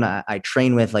everyone I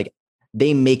train with, like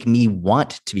they make me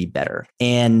want to be better.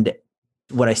 And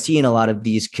what I see in a lot of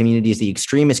these communities, the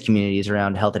extremist communities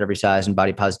around health at every size and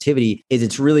body positivity, is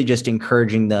it's really just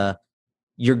encouraging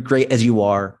you're great as you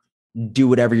are, do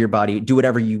whatever you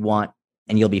want,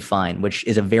 and you'll be fine, which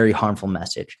is a very harmful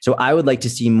message. So I would like to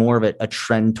see more of a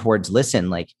trend towards, listen,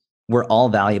 like we're all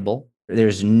valuable.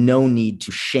 There's no need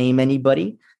to shame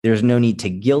anybody. There's no need to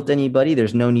guilt anybody.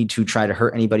 There's no need to try to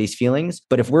hurt anybody's feelings.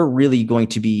 But if we're really going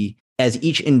to be, as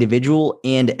each individual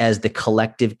and as the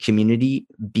collective community,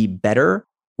 be better,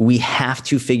 we have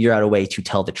to figure out a way to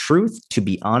tell the truth, to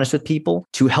be honest with people,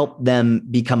 to help them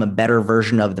become a better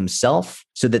version of themselves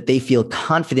so that they feel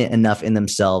confident enough in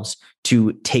themselves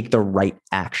to take the right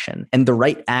action. And the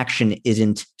right action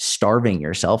isn't starving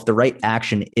yourself. The right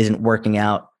action isn't working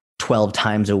out 12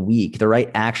 times a week. The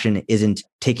right action isn't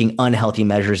taking unhealthy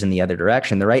measures in the other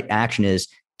direction. The right action is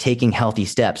taking healthy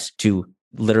steps to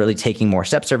literally taking more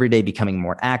steps every day, becoming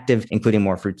more active, including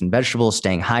more fruits and vegetables,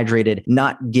 staying hydrated,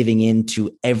 not giving in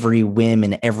to every whim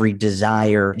and every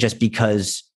desire just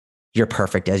because you're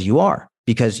perfect as you are,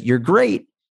 because you're great,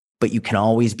 but you can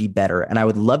always be better. And I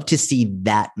would love to see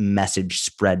that message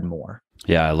spread more.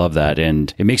 Yeah, I love that.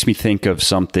 And it makes me think of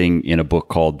something in a book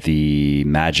called The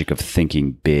Magic of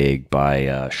Thinking Big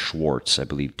by Schwartz, I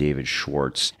believe David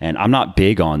Schwartz. And I'm not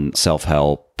big on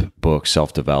self-help books,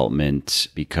 self-development,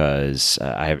 because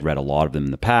I have read a lot of them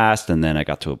in the past. And then I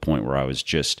got to a point where I was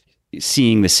just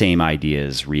seeing the same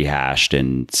ideas rehashed.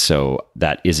 And so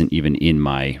that isn't even in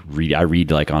my read. I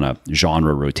read like on a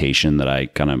genre rotation that I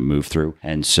kind of move through.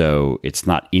 And so it's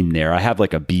not in there. I have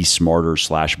like a be smarter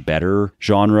 / better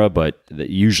genre, but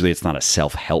usually it's not a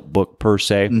self-help book per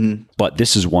se. Mm-hmm. But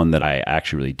this is one that I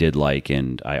actually really did like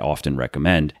and I often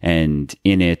recommend. And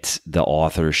in it, the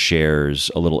author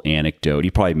shares a little anecdote. He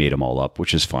probably made them all up,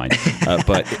 which is fine.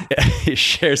 But he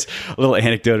shares a little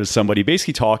anecdote of somebody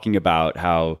basically talking about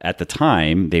how at the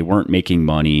time they weren't making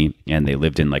money and they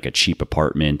lived in like a cheap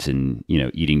apartment and,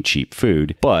 eating cheap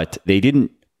food, but they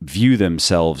didn't view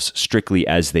themselves strictly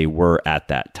as they were at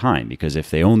that time. Because if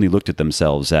they only looked at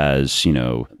themselves as,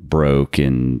 broke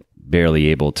and barely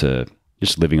able to,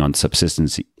 just living on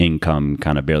subsistence income,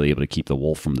 kind of barely able to keep the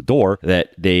wolf from the door,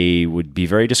 that they would be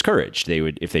very discouraged. They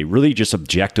would, if they really just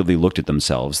objectively looked at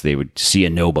themselves, they would see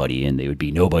a nobody and they would be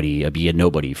a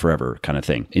nobody forever kind of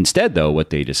thing. Instead, though,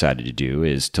 what they decided to do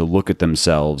is to look at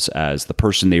themselves as the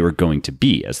person they were going to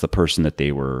be, as the person that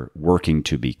they were working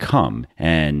to become.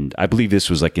 And I believe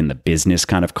this was like in the business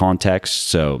kind of context.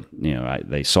 So,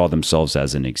 they saw themselves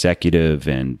as an executive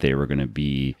and they were going to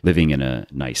be living in a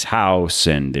nice house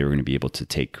and they were going to be able to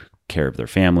take care of their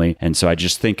family. And so I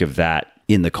just think of that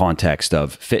in the context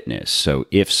of fitness. So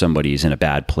if somebody's in a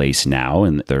bad place now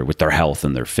and they're with their health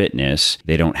and their fitness,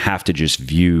 they don't have to just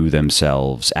view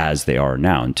themselves as they are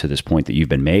now. And to this point that you've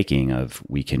been making of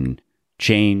we can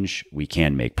change, we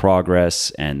can make progress.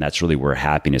 And that's really where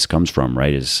happiness comes from,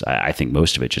 right? Is I think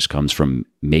most of it just comes from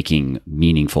making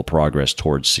meaningful progress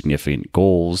towards significant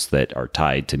goals that are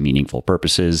tied to meaningful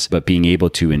purposes, but being able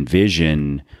to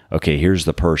envision, okay, here's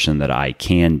the person that I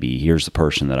can be, here's the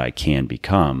person that I can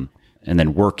become, and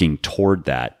then working toward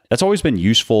that. That's always been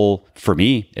useful for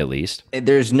me, at least.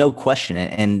 There's no question.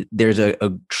 And there's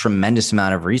a tremendous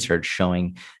amount of research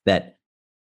showing that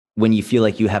when you feel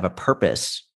like you have a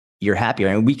purpose, you're happier.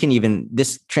 And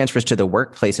this transfers to the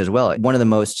workplace as well. One of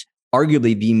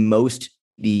arguably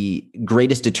the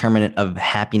greatest determinant of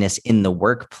happiness in the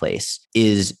workplace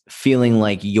is feeling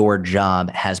like your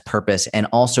job has purpose and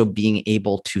also being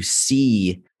able to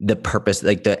see the purpose,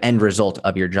 like the end result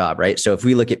of your job, right? So if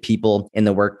we look at people in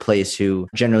the workplace who,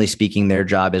 generally speaking, their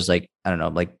job is like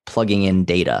plugging in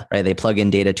data, right? They plug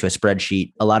in data to a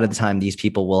spreadsheet. A lot of the time, these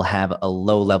people will have a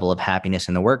low level of happiness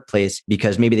in the workplace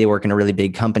because maybe they work in a really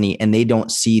big company and they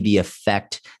don't see the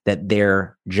effect that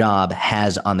their job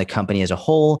has on the company as a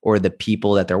whole or the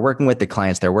people that they're working with, the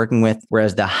clients they're working with.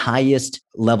 Whereas the highest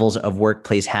levels of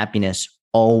workplace happiness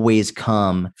always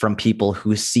come from people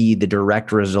who see the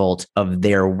direct result of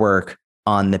their work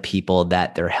on the people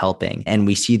that they're helping. And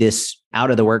we see this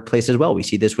out of the workplace as well. We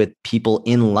see this with people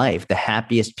in life. The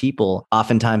happiest people,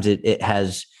 oftentimes it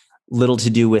has little to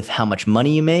do with how much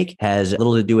money you make, has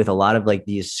little to do with a lot of like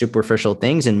these superficial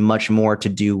things, and much more to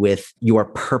do with your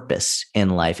purpose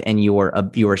in life and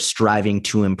your striving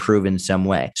to improve in some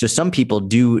way. So some people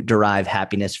do derive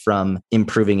happiness from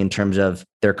improving in terms of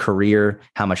their career,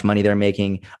 how much money they're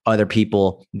making. Other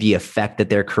people, the effect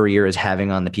that their career is having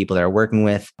on the people they're working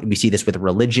with. We see this with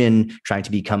religion, trying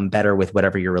to become better with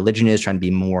whatever your religion is, trying to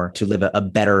be more, to live a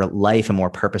better life, a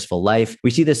more purposeful life. We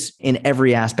see this in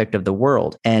every aspect of the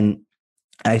world. And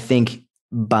I think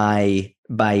by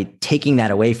taking that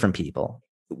away from people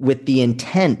with the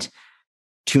intent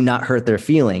to not hurt their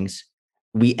feelings,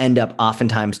 we end up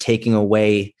oftentimes taking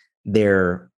away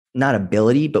their not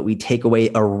ability, but we take away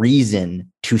a reason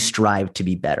to strive to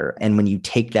be better. And when you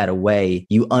take that away,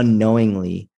 you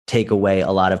unknowingly take away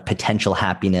a lot of potential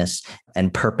happiness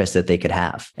and purpose that they could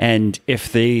have. And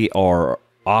if they are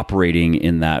operating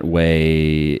in that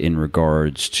way in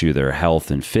regards to their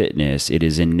health and fitness, it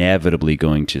is inevitably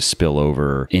going to spill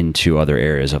over into other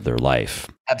areas of their life.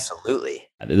 Absolutely.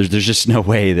 There's just no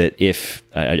way that if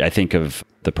I think of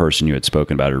the person you had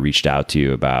spoken about or reached out to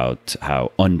you about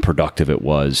how unproductive it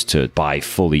was to buy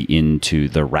fully into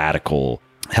the radical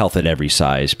health at every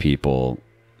size people,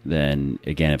 then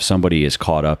again, if somebody is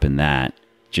caught up in that,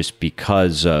 just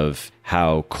because of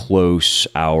how close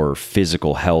our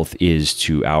physical health is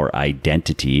to our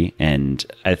identity. And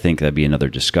I think that'd be another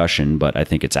discussion, but I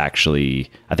think it's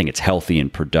healthy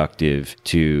and productive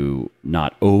to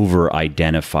not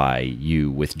over-identify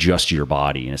you with just your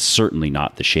body. And it's certainly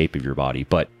not the shape of your body,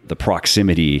 but the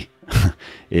proximity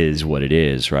is what it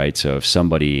is, right? So if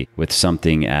somebody with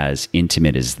something as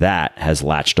intimate as that has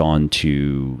latched on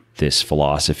to this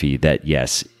philosophy that,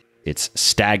 yes, it's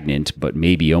stagnant, but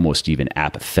maybe almost even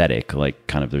apathetic, like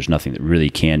kind of there's nothing that really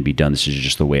can be done. This is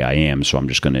just the way I am, so I'm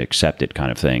just going to accept it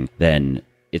kind of thing. Then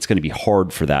it's going to be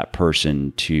hard for that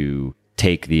person to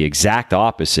take the exact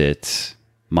opposite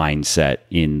mindset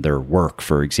in their work,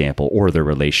 for example, or their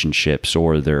relationships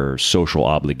or their social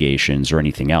obligations or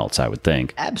anything else, I would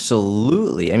think.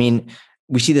 Absolutely. I mean,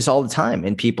 we see this all the time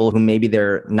in people who maybe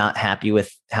they're not happy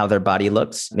with how their body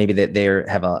looks. Maybe that they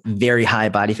have a very high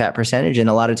body fat percentage. And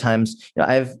a lot of times,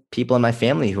 I have people in my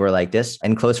family who are like this,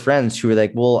 and close friends who are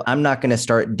like, well, I'm not going to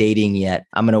start dating yet.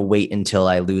 I'm going to wait until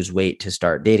I lose weight to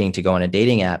start dating, to go on a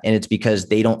dating app. And it's because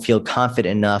they don't feel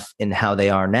confident enough in how they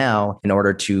are now in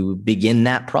order to begin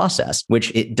that process,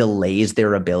 which it delays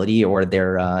their ability, or it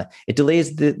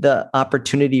delays the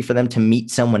opportunity for them to meet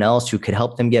someone else who could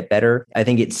help them get better. I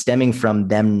think it's stemming from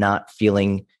them not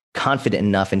feeling confident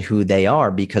enough in who they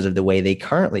are because of the way they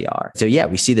currently are. So yeah,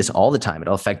 we see this all the time.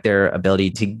 It'll affect their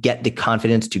ability to get the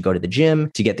confidence to go to the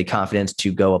gym, to get the confidence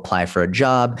to go apply for a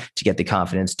job, to get the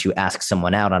confidence to ask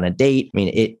someone out on a date. I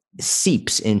mean, it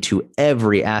seeps into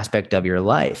every aspect of your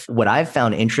life. What I've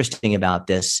found interesting about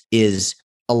this is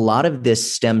a lot of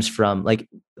this stems from like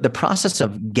the process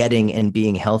of getting and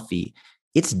being healthy.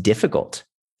 It's difficult,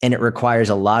 and it requires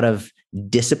a lot of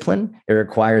discipline. It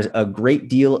requires a great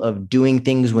deal of doing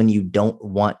things when you don't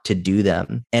want to do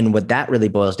them. And what that really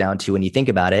boils down to, when you think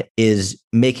about it, is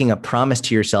making a promise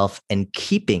to yourself and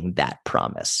keeping that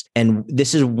promise. And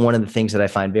this is one of the things that I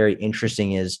find very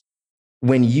interesting is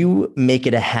when you make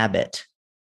it a habit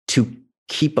to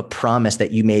keep a promise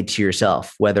that you made to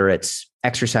yourself, whether it's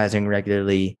exercising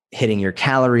regularly, hitting your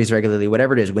calories regularly,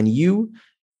 whatever it is, when you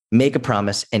make a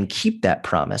promise and keep that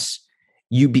promise,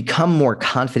 you become more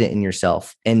confident in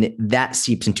yourself. And that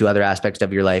seeps into other aspects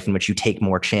of your life in which you take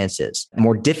more chances,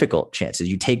 more difficult chances.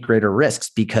 You take greater risks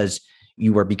because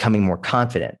you are becoming more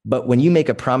confident. But when you make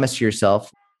a promise to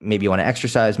yourself, maybe you want to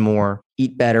exercise more,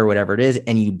 eat better, whatever it is,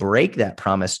 and you break that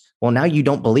promise, well, now you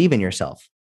don't believe in yourself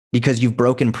because you've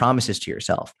broken promises to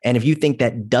yourself. And if you think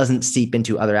that doesn't seep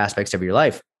into other aspects of your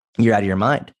life, you're out of your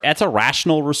mind. That's a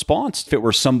rational response. If it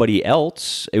were somebody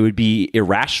else, it would be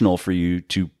irrational for you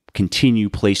to continue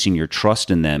placing your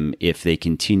trust in them if they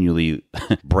continually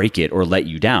break it or let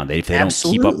you down. If they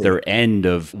Absolutely. Don't keep up their end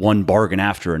of one bargain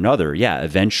after another,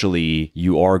 eventually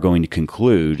you are going to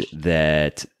conclude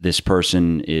that this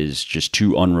person is just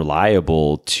too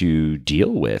unreliable to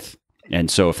deal with. And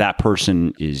so if that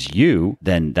person is you,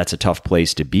 then that's a tough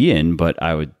place to be in. But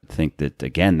I would think that,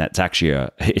 again, that's actually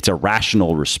it's a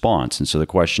rational response. And so the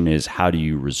question is, how do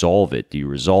you resolve it? Do you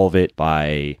resolve it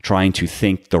by trying to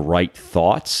think the right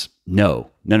thoughts No.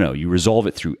 You resolve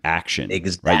it through action,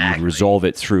 Exactly. right? You resolve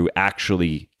it through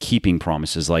actually keeping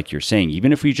promises like you're saying,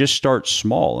 even if we just start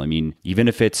small. I mean, even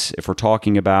if we're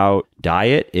talking about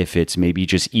diet, if it's maybe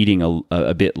just eating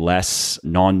a bit less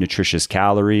non-nutritious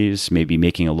calories, maybe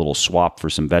making a little swap for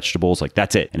some vegetables, like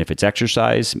that's it. And if it's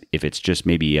exercise, if it's just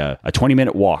maybe a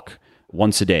 20-minute walk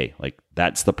once a day, like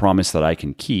that's the promise that I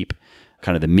can keep.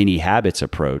 Kind of the mini habits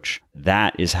approach,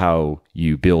 that is how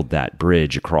you build that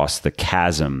bridge across the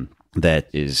chasm that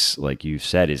is, like you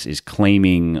said, is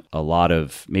claiming a lot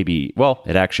of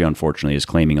it actually unfortunately is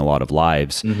claiming a lot of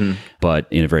lives, but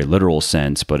in a very literal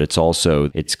sense, but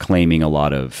it's claiming a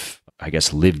lot of, I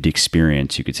guess, lived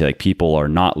experience. You could say, like, people are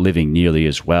not living nearly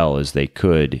as well as they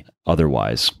could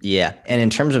otherwise. Yeah. And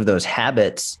in terms of those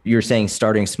habits, you're saying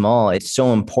starting small, it's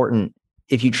so important.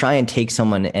 If you try and take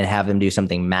someone and have them do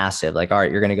something massive, like, all right,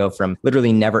 you're going to go from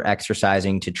literally never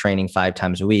exercising to training 5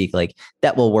 times a week, like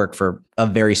that will work for a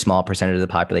very small percentage of the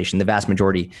population. The vast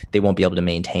majority, they won't be able to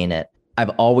maintain it. I've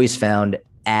always found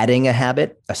adding a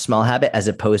habit, a small habit, as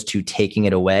opposed to taking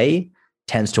it away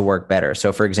tends to work better.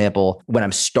 So for example, when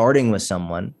I'm starting with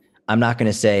someone, I'm not going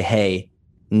to say, hey,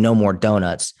 no more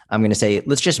donuts. I'm going to say,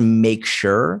 let's just make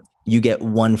sure you get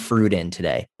 1 fruit in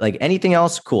today. Like anything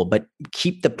else, cool. But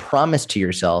keep the promise to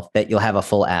yourself that you'll have a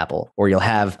full apple, or you'll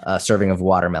have a serving of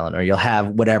watermelon, or you'll have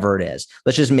whatever it is.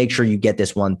 Let's just make sure you get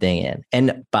this one thing in.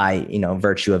 And by,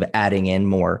 virtue of adding in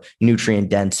more nutrient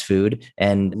dense food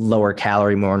and lower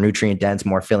calorie, more nutrient dense,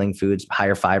 more filling foods,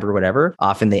 higher fiber, whatever,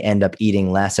 often they end up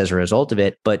eating less as a result of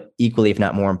it. But equally, if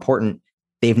not more important,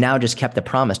 they've now just kept the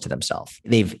promise to themselves.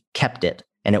 They've kept it.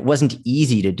 And it wasn't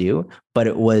easy to do, but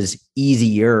it was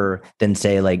easier than,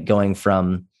 say, like going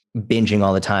from binging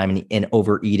all the time and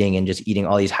overeating and just eating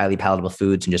all these highly palatable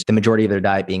foods and just the majority of their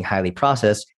diet being highly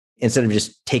processed. Instead of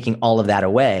just taking all of that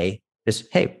away, just,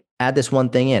 hey, add this one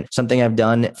thing in. Something I've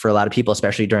done for a lot of people,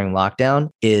 especially during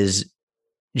lockdown, is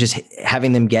just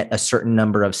having them get a certain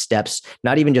number of steps,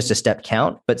 not even just a step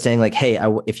count, but saying like, hey,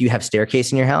 if you have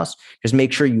staircase in your house, just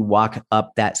make sure you walk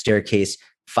up that staircase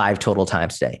 5 total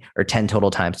times today or 10 total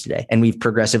times today. And we've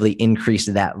progressively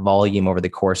increased that volume over the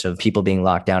course of people being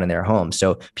locked down in their homes.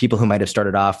 So people who might have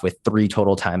started off with 3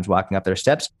 total times walking up their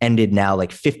steps ended now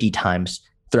like 50 times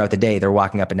throughout the day. They're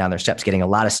walking up and down their steps, getting a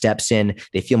lot of steps in.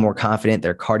 They feel more confident.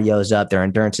 Their cardio is up. Their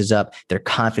endurance is up. Their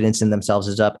confidence in themselves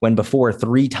is up. When before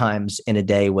 3 times in a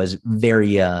day was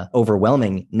very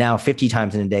overwhelming, now 50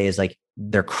 times in a day is like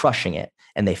they're crushing it.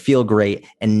 And they feel great.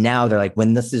 And now they're like,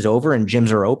 when this is over and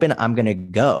gyms are open, I'm going to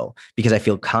go because I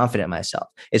feel confident in myself.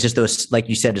 It's just those, like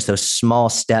you said, just those small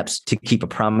steps to keep a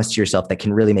promise to yourself that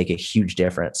can really make a huge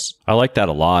difference. I like that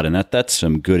a lot. And that's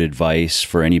some good advice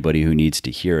for anybody who needs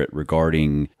to hear it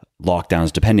regarding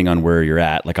lockdowns, depending on where you're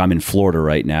at. Like I'm in Florida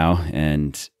right now,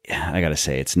 and I got to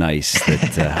say, it's nice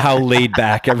that how laid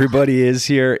back everybody is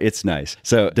here. It's nice.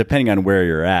 So depending on where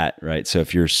you're at, right? So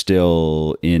if you're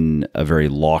still in a very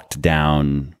locked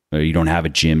down, or you don't have a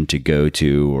gym to go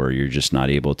to, or you're just not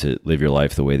able to live your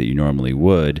life the way that you normally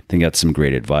would, I think that's some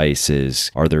great advice.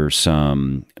 Are there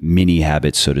some mini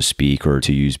habits, so to speak, or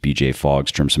to use BJ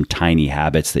Fogg's term, some tiny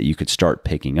habits that you could start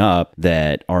picking up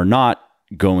that are not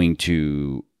going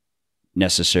to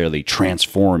necessarily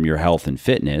transform your health and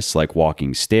fitness, like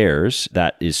walking stairs?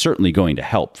 That is certainly going to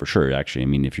help for sure. Actually, I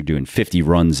mean, if you're doing 50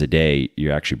 runs a day,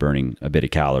 you're actually burning a bit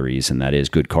of calories, and that is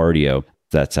good cardio.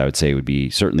 That's, I would say, would be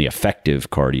certainly effective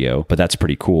cardio. But that's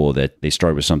pretty cool that they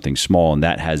started with something small, and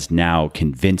that has now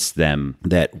convinced them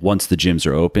that once the gyms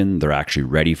are open, they're actually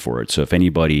ready for it. So if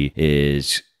anybody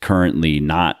is currently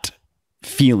not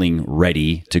feeling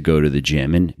ready to go to the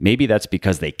gym, and maybe that's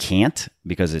because they can't,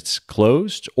 because it's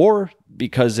closed, or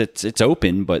because it's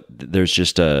open, but there's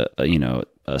just a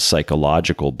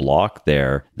psychological block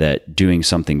there, that doing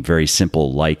something very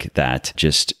simple like that,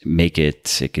 just make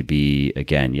it could be,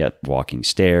 again, walking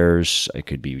stairs. It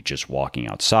could be just walking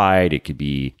outside. It could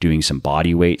be doing some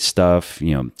body weight stuff,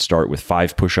 start with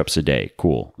 5 push-ups a day.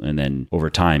 Cool. And then over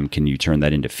time, can you turn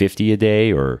that into 50 a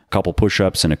day, or a couple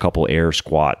push-ups and a couple air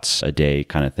squats a day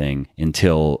kind of thing,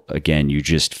 until, again, you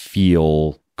just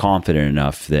feel confident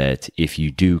enough that if you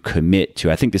do commit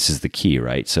to, I think this is the key,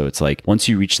 right? So it's like, once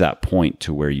you reach that point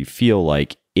to where you feel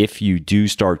like if you do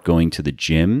start going to the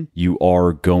gym, you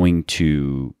are going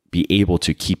to be able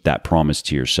to keep that promise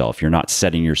to yourself. You're not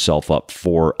setting yourself up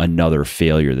for another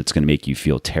failure that's going to make you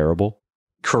feel terrible.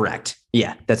 Correct.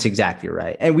 Yeah, that's exactly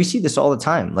right. And we see this all the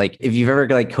time. Like if you've ever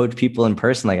coached people in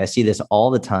person, like I see this all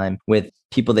the time with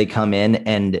people. They come in,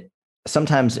 and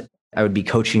sometimes I would be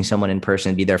coaching someone in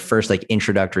person, it'd be their first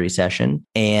introductory session.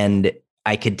 And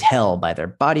I could tell by their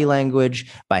body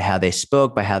language, by how they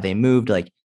spoke, by how they moved,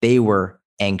 like they were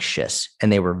anxious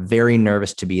and they were very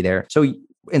nervous to be there. So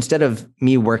instead of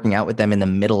me working out with them in the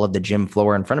middle of the gym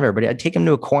floor in front of everybody, I'd take them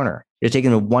to a corner. I'd take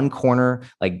them to one corner,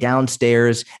 like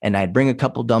downstairs, and I'd bring a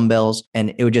couple dumbbells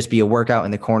and it would just be a workout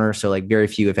in the corner. So like very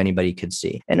few, if anybody, could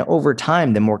see. And over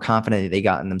time, the more confident they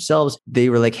got in themselves, they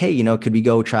were like, hey, could we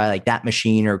go try like that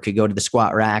machine, or could go to the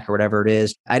squat rack or whatever it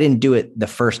is. I didn't do it the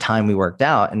first time we worked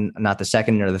out, and not the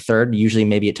second or the third. Usually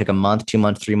maybe it took a month, 2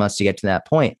 months, 3 months to get to that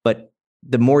point. But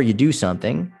the more you do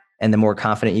something and the more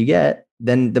confident you get,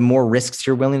 then the more risks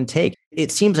you're willing to take.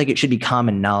 It seems like it should be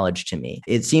common knowledge to me.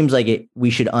 It seems like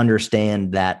we should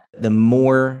understand that the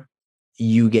more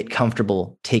you get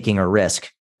comfortable taking a risk,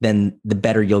 then the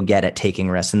better you'll get at taking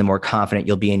risks and the more confident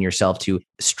you'll be in yourself to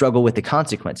struggle with the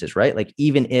consequences, right? Like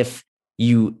even if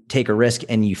you take a risk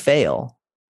and you fail,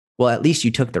 well, at least you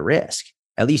took the risk.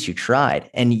 At least you tried,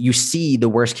 and you see the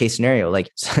worst case scenario. Like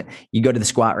you go to the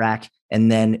squat rack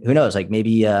and then who knows, like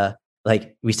maybe,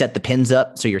 like we set the pins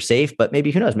up so you're safe, but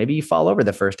maybe who knows, maybe you fall over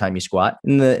the first time you squat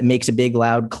and it makes a big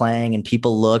loud clang and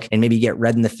people look and maybe you get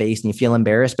red in the face and you feel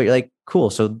embarrassed, but you're like, cool.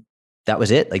 So that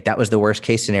was it. Like that was the worst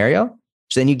case scenario.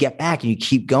 So then you get back and you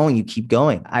keep going,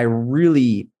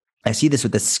 I see this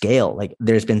with the scale. Like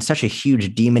there's been such a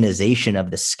huge demonization of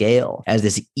the scale as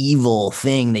this evil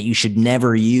thing that you should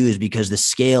never use because the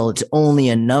scale, it's only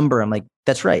a number. I'm like,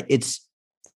 that's right. It's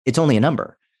only a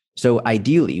number. So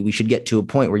ideally, we should get to a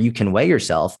point where you can weigh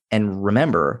yourself and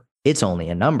remember it's only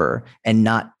a number and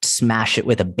not smash it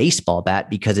with a baseball bat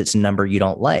because it's a number you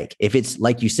don't like. If it's,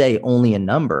 like you say, only a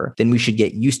number, then we should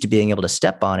get used to being able to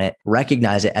step on it,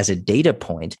 recognize it as a data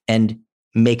point, and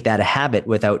make that a habit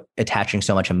without attaching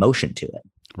so much emotion to it.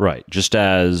 Right. Just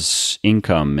as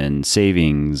income and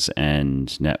savings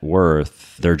and net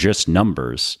worth, they're just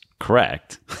numbers.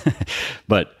 Correct.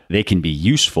 But they can be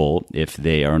useful if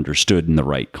they are understood in the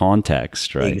right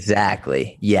context, right?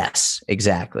 Exactly. Yes,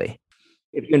 exactly.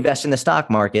 If you invest in the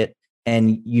stock market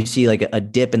and you see like a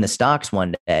dip in the stocks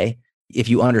one day, if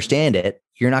you understand it,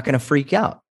 you're not going to freak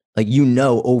out. Like,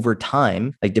 over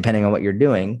time, like depending on what you're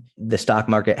doing, the stock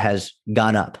market has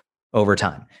gone up over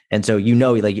time. And so,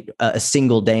 like a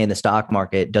single day in the stock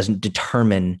market doesn't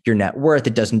determine your net worth.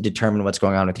 It doesn't determine what's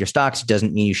going on with your stocks. It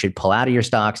doesn't mean you should pull out of your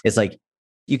stocks. It's like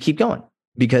you keep going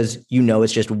because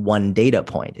it's just one data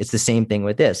point. It's the same thing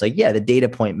with this. Like, yeah, the data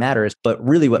point matters, but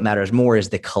really what matters more is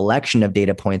the collection of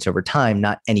data points over time,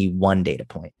 not any one data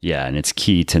point. Yeah. And it's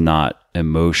key to not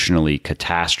emotionally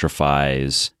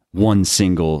catastrophize one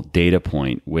single data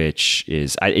point, which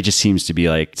is, it just seems to be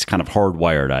like, it's kind of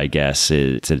hardwired, I guess.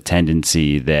 It's a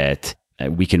tendency that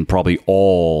we can probably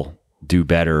all do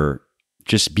better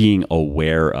just being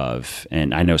aware of.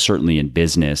 And I know certainly in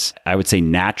business, I would say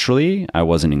naturally, I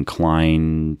wasn't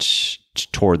inclined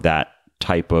toward that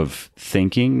type of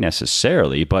thinking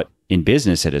necessarily, but in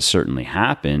business, it has certainly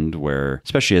happened where,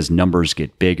 especially as numbers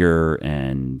get bigger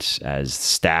and as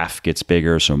staff gets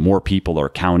bigger, so more people are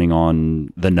counting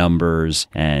on the numbers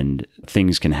and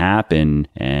things can happen.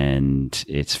 And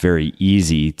it's very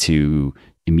easy to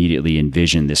immediately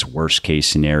envision this worst case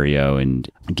scenario and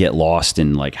get lost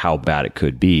in like how bad it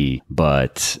could be.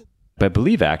 But I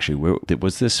believe actually,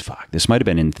 this might have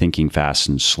been in Thinking Fast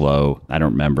and Slow. I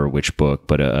don't remember which book,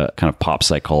 but a kind of pop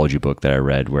psychology book that I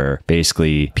read where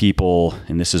basically people,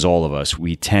 and this is all of us,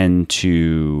 we tend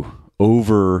to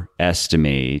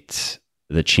overestimate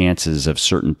the chances of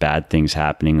certain bad things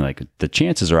happening. Like the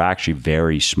chances are actually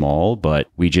very small, but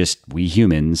we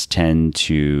humans tend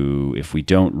to, if we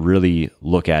don't really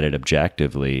look at it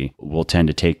objectively, we'll tend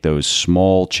to take those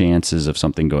small chances of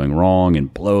something going wrong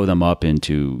and blow them up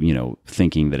into,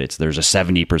 thinking that there's a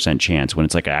 70% chance when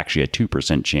it's like actually a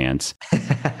 2% chance.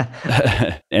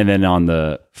 And then on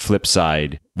the flip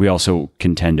side, we also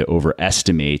can tend to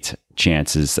overestimate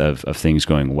chances of things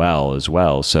going well as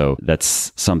well. So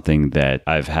that's something that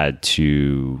I've had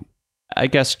to, I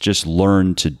guess, just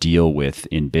learn to deal with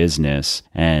in business.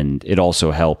 And it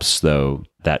also helps, though,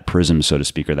 that prism, so to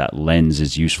speak, or that lens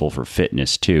is useful for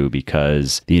fitness too,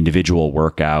 because the individual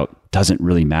workout doesn't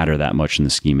really matter that much in the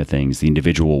scheme of things. The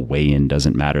individual weigh-in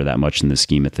doesn't matter that much in the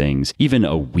scheme of things. Even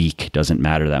a week doesn't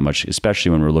matter that much, especially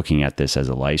when we're looking at this as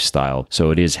a lifestyle.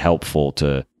 So it is helpful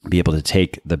to be able to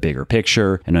take the bigger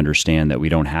picture and understand that we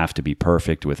don't have to be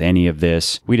perfect with any of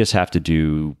this. We just have to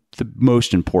do the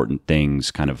most important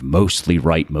things kind of mostly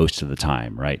right most of the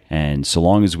time, right? And so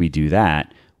long as we do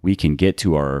that, we can get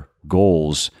to our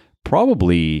goals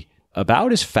probably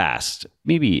about as fast,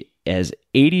 maybe as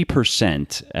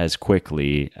 80% as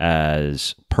quickly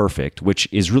as perfect, which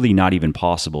is really not even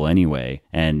possible anyway.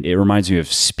 And it reminds me of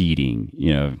speeding.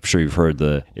 I'm sure you've heard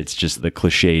it's just the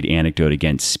cliched anecdote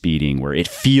against speeding, where it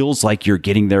feels like you're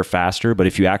getting there faster, but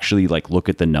if you actually look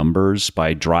at the numbers,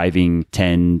 by driving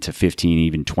 10 to 15,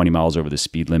 even 20 miles over the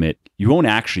speed limit, you won't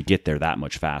actually get there that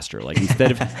much faster.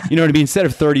 Instead of, instead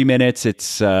of 30 minutes,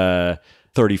 it's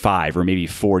 35 or maybe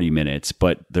 40 minutes,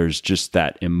 but there's just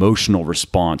that emotional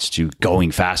response to going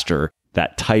faster.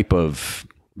 That type of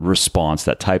response,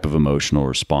 that type of emotional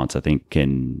response, I think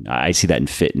I see that in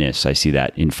fitness. I see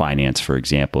that in finance, for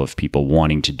example, of people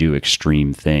wanting to do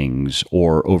extreme things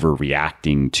or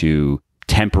overreacting to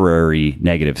temporary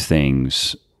negative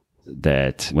things,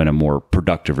 that when a more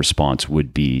productive response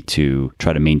would be to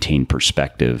try to maintain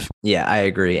perspective. Yeah, I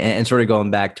agree. And sort of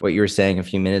going back to what you were saying a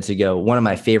few minutes ago, one of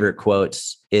my favorite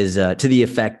quotes is to the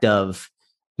effect of,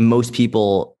 most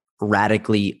people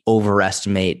radically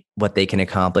overestimate what they can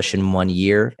accomplish in 1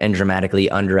 year and dramatically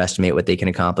underestimate what they can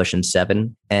accomplish in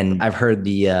 7. And I've heard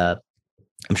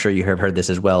I'm sure you have heard this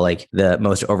as well. The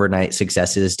most overnight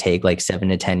successes take 7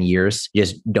 to 10 years. You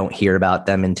just don't hear about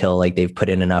them until they've put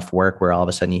in enough work where all of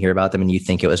a sudden you hear about them and you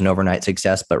think it was an overnight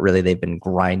success, but really they've been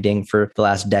grinding for the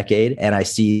last decade. And I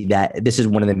see that this is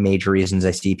one of the major reasons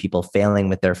I see people failing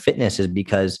with their fitness, is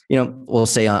because, we'll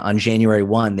say on January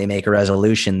 1, they make a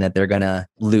resolution that they're going to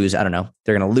lose, they're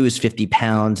going to lose 50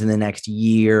 pounds in the next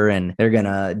year, and they're going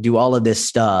to do all of this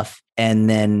stuff. And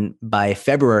then by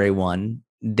February 1,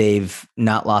 they've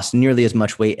not lost nearly as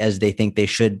much weight as they think they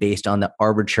should, based on the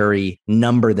arbitrary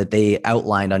number that they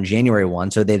outlined on January 1.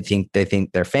 So they think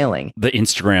they're failing. The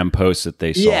Instagram post that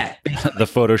they saw, the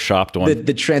photoshopped one,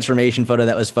 the transformation photo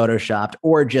that was photoshopped,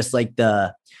 or just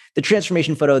the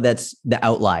transformation photo that's the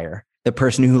outlier. The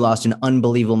person who lost an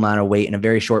unbelievable amount of weight in a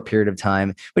very short period of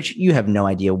time, which you have no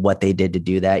idea what they did to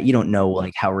do that. You don't know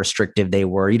how restrictive they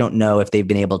were. You don't know if they've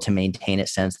been able to maintain it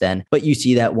since then, but you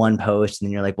see that one post and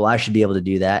then you're like, well, I should be able to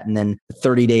do that. And then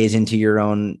 30 days into your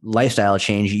own lifestyle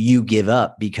change, you give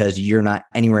up because you're not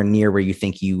anywhere near where you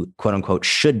think you quote unquote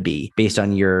should be, based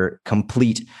on your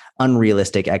complete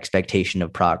unrealistic expectation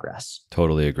of progress.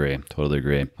 Totally agree.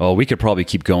 Oh, we could probably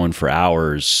keep going for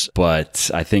hours, but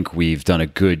I think we've done a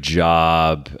good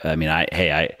job. I mean,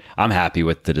 I'm happy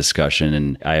with the discussion,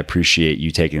 and I appreciate you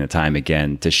taking the time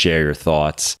again to share your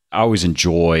thoughts. I always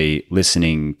enjoy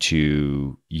listening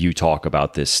to you talk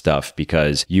about this stuff,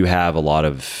 because you have a lot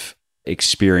of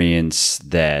experience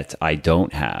that I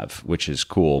don't have, which is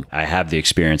cool. I have the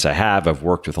experience I have. I've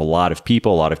worked with a lot of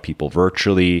people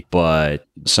virtually, but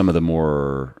some of the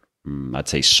more, I'd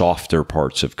say, softer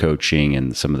parts of coaching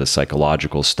and some of the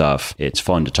psychological stuff, it's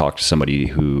fun to talk to somebody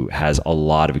who has a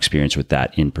lot of experience with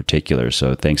that in particular.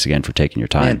 So thanks again for taking your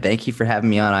time. Man, thank you for having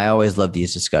me on. I always love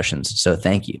these discussions. So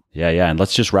thank you. Yeah. And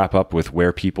let's just wrap up with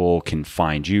where people can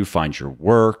find you, find your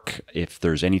work. If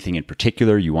there's anything in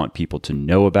particular you want people to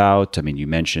know about. I mean, you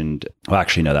mentioned, well,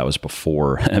 actually, no, that was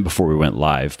before we went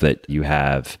live, but you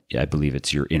have, I believe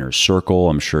it's your inner circle.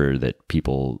 I'm sure that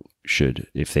people should,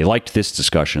 if they liked this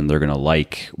discussion, they're going to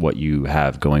like what you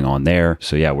have going on there.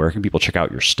 So yeah, where can people check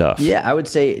out your stuff? Yeah, I would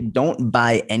say don't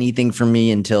buy anything from me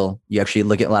until you actually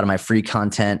look at a lot of my free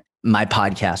content. My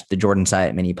podcast, the Jordan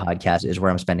Syatt mini podcast, is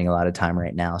where I'm spending a lot of time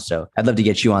right now. So I'd love to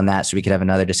get you on that so we could have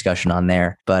another discussion on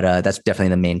there. But that's definitely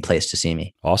the main place to see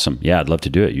me. Awesome. Yeah, I'd love to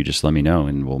do it. You just let me know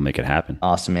and we'll make it happen.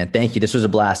 Awesome, man. Thank you. This was a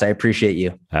blast. I appreciate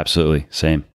you. Absolutely.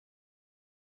 Same.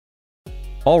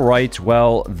 All right,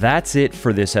 well, that's it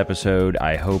for this episode.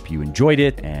 I hope you enjoyed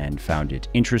it and found it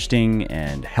interesting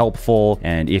and helpful.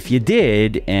 And if you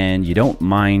did, and you don't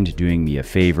mind doing me a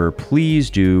favor, please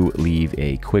do leave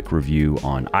a quick review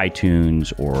on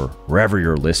iTunes or wherever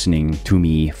you're listening to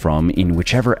me from, in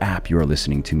whichever app you're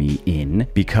listening to me in,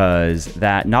 because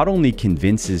that not only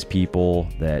convinces people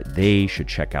that they should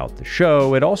check out the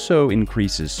show, it also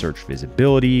increases search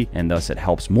visibility, and thus it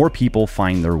helps more people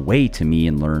find their way to me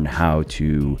and learn how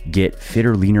to get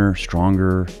fitter, leaner,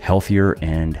 stronger, healthier,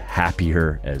 and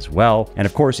happier as well. And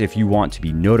of course, if you want to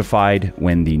be notified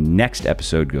when the next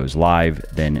episode goes live,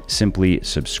 then simply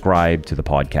subscribe to the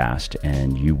podcast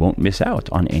and you won't miss out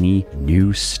on any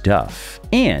new stuff.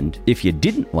 And if you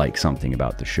didn't like something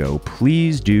about the show,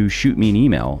 please do shoot me an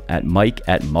email at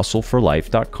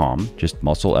mike@muscleforlife.com, just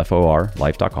muscle, F-O-R,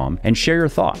 life.com, and share your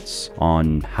thoughts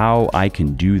on how I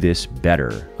can do this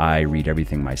better. I read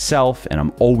everything myself, and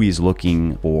I'm always looking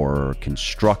for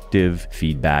constructive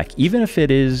feedback, even if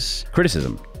it is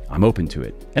criticism. I'm open to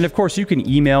it. And of course, you can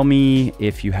email me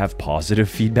if you have positive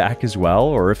feedback as well,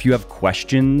 or if you have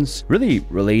questions really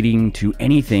relating to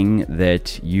anything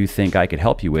that you think I could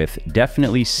help you with,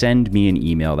 definitely send me an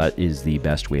email. That is the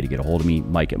best way to get a hold of me,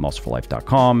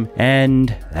 mike@muscleforlife.com.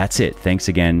 And that's it. Thanks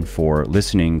again for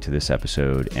listening to this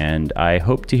episode, and I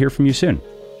hope to hear from you soon.